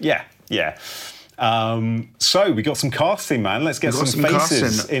 Kind of. Yeah. So we got some casting, man. Let's get some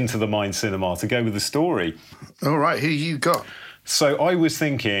faces into the Mind Cinema to go with the story. All right, who you got? So I was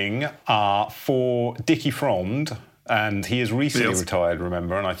thinking for Dickie Frond, and he is recently retired,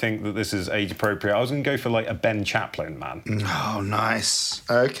 remember, and I think that this is age appropriate. I was going to go for like a Ben Chaplin, man. Oh, nice.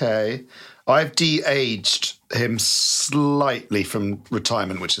 Okay. I've de-aged him slightly from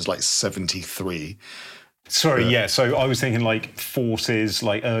retirement, which is like 73. Sorry, yeah. So I was thinking like forces,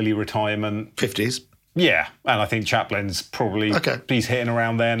 like early retirement. 50s. Yeah, and I think Chaplin's probably, he's hitting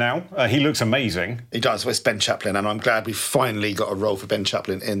around there now. He looks amazing. He does. It's Ben Chaplin, and I'm glad we finally got a role for Ben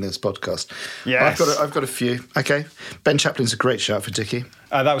Chaplin in this podcast. Yes. I've got a few. Okay. Ben Chaplin's a great shout for Dickie.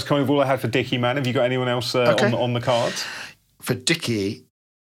 That was kind of all I had for Dickie, man. Have you got anyone else on the cards? For Dickie,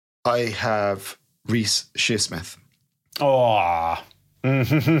 I have Reece Shearsmith. Oh,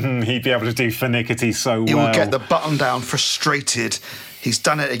 He'd be able to do finickety so He well. will get the button down, frustrated. He's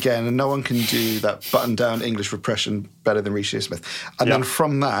done it again, and no one can do that button down English repression better than Reece Shearsmith. And then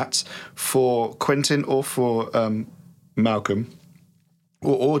from that, for Quentin or for Malcolm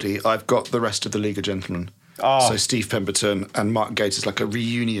or Audie, I've got the rest of the League of Gentlemen. Oh. So Steve Pemberton and Mark Gates is like a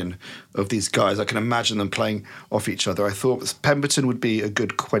reunion of these guys. I can imagine them playing off each other. I thought Pemberton would be a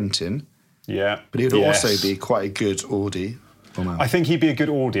good Quentin. Yeah. But he would also be quite a good Audie. I think he'd be a good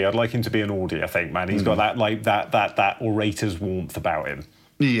Audie. I'd like him to be an Audie, I think, man. He's got that orator's warmth about him.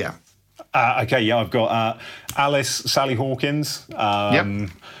 Yeah. I've got Alice, Sally Hawkins. And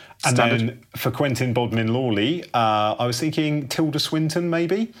then for Quentin Bodmin Lawley, I was thinking Tilda Swinton,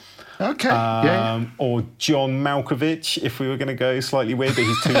 maybe. Okay. Or John Malkovich, if we were going to go slightly weird, but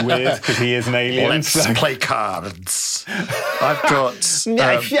he's too weird because he is an alien. Let's play cards. I've got...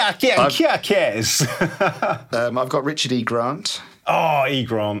 I've got Richard E. Grant. Oh, E.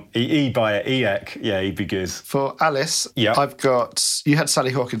 Grant. E. Byer. E-Ek. Yeah, he'd be good. For Alice, I've got... You had Sally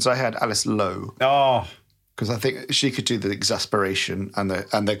Hawkins, I had Alice Lowe. Oh. Because I think she could do the exasperation and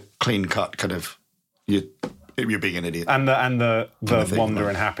the clean-cut kind of... You're being an idiot. And the wonder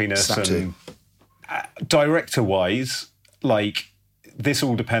and happiness. And director-wise, like, this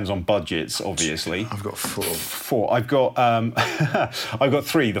all depends on budgets, obviously. I've got four. I've got I've got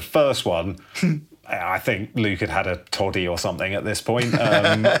three. The first one, I think Luke had a toddy or something at this point.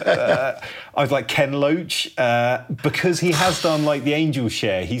 I was like Ken Loach, because he has done, like, The Angel's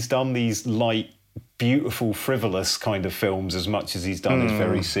Share. He's done these light, beautiful, frivolous kind of films as much as he's done his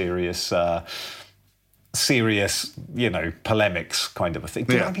very serious, polemics kind of a thing.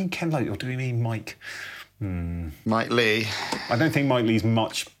 Do I mean Ken Loach or do we mean Mike? Mike Lee. I don't think Mike Lee's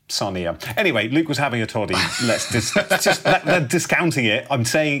much sunnier. Anyway, Luke was having a toddy. Let's they're discounting it. I'm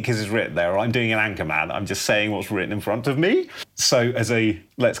saying it because it's written there. I'm doing an Anchorman. I'm just saying what's written in front of me. So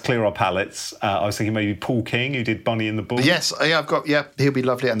let's clear our palates. I was thinking maybe Paul King, who did Bunny and the Bull. Yes, he'll be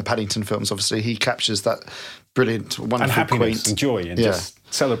lovely. And the Paddington films, obviously. He captures that brilliant, wonderful, and happiness quaint... and joy and just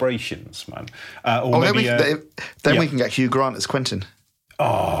celebrations, man. Then we can get Hugh Grant as Quentin.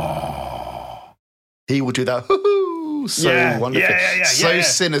 Oh. He will do that. So wonderful, so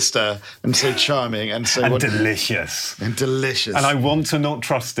sinister and so charming and so delicious. And delicious. And I want to not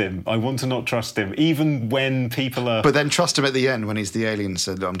trust him. Even when people are... But then trust him at the end when he's the alien and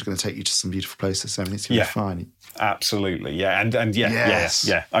said, I'm going to take you to some beautiful places. Everything's going to be fine. Absolutely,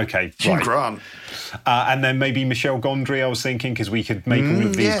 okay. Hugh Grant. And then maybe Michel Gondry, I was thinking, because we could make all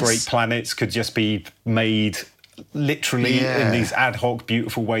of these great planets could just be made literally in these ad hoc,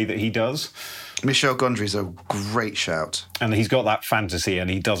 beautiful way that he does. Michel Gondry's a great shout. And he's got that fantasy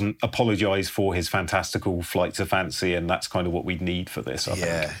and he doesn't apologise for his fantastical flights of fancy, and that's kind of what we'd need for this, I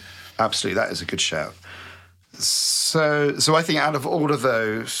think. Absolutely. That is a good shout. So I think out of all of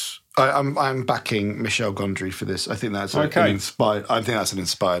those, I'm backing Michel Gondry for this. I think that's an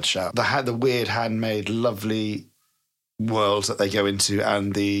inspired shout. The weird, handmade, lovely worlds that they go into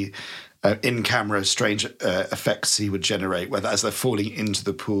and the in-camera strange effects he would generate, whether as they're falling into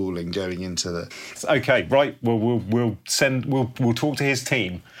the pool and going into the... Okay, right. We'll talk to his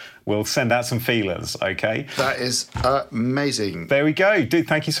team. We'll send out some feelers, okay? That is amazing. There we go. Dude,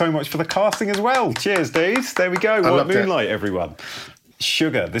 thank you so much for the casting as well. Cheers, dudes. There we go. What Moonlight, everyone.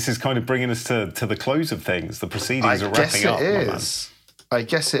 Sugar, this is kind of bringing us to the close of things. The proceedings are wrapping up. I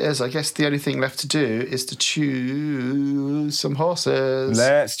guess it is. I guess the only thing left to do is to choose some horses.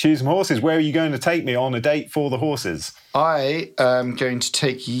 Let's choose some horses. Where are you going to take me on a date for the horses? I am going to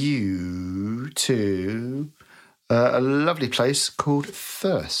take you to a lovely place called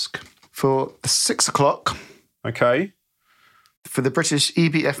Thirsk for 6 o'clock. Okay. For the British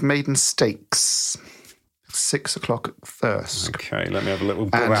EBF Maiden Stakes. 6 o'clock at Thirsk. Okay, let me have a little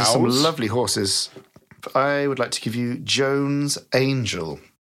browse. And some lovely horses. I would like to give you Jones Angel.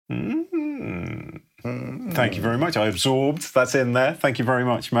 Thank you very much. I absorbed. That's in there. Thank you very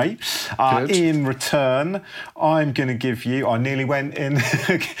much, mate. In return, I'm going to give you... I nearly went in...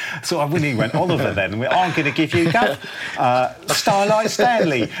 I nearly went Oliver then. I'm going to give you Starlight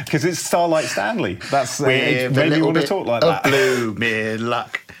Stanley, because it's Starlight Stanley. That's maybe you want to talk like that. Blue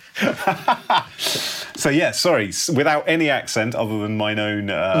luck. So sorry, without any accent other than mine own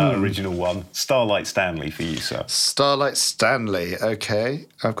original one, Starlight Stanley for you, sir. Starlight Stanley, okay.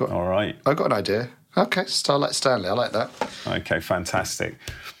 I've got an idea. Okay, Starlight Stanley, I like that. Okay, fantastic.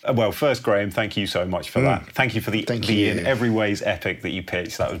 Well, first, Graham, thank you so much for that. Thank you for the in every ways epic that you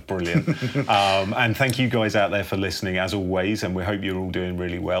pitched. That was brilliant. And thank you guys out there for listening, as always, and we hope you're all doing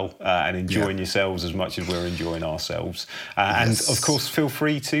really well and enjoying yourselves as much as we're enjoying ourselves. And, of course, feel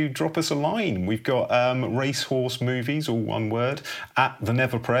free to drop us a line. We've got Racehorse Movies, all one word, at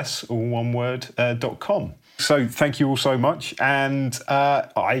theneverpress, all one word, .com. So thank you all so much, and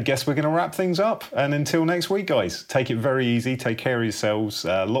I guess we're going to wrap things up. And until next week, guys, take it very easy, take care of yourselves,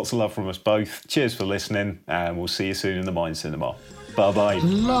 lots of love from us both. Cheers for listening, and we'll see you soon in the Mind Cinema. Bye-bye.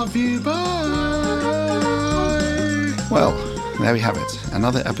 Love you, bye! Well, there we have it.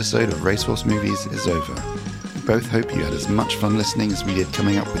 Another episode of Racehorse Movies is over. We both hope you had as much fun listening as we did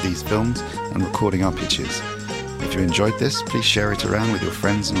coming up with these films and recording our pitches. If you enjoyed this, please share it around with your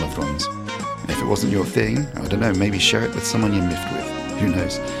friends and loved ones. If it wasn't your thing, I don't know, maybe share it with someone you miffed with. Who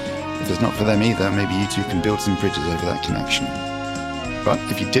knows? If it's not for them either, maybe you two can build some bridges over that connection. But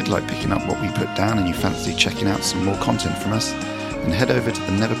if you did like picking up what we put down and you fancy checking out some more content from us, then head over to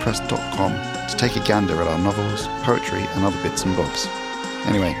theneverpress.com to take a gander at our novels, poetry and other bits and bobs.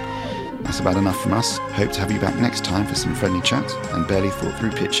 Anyway, that's about enough from us. Hope to have you back next time for some friendly chat and barely thought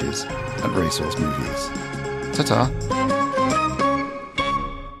through pitches at Racehorse Movies. Ta-ta!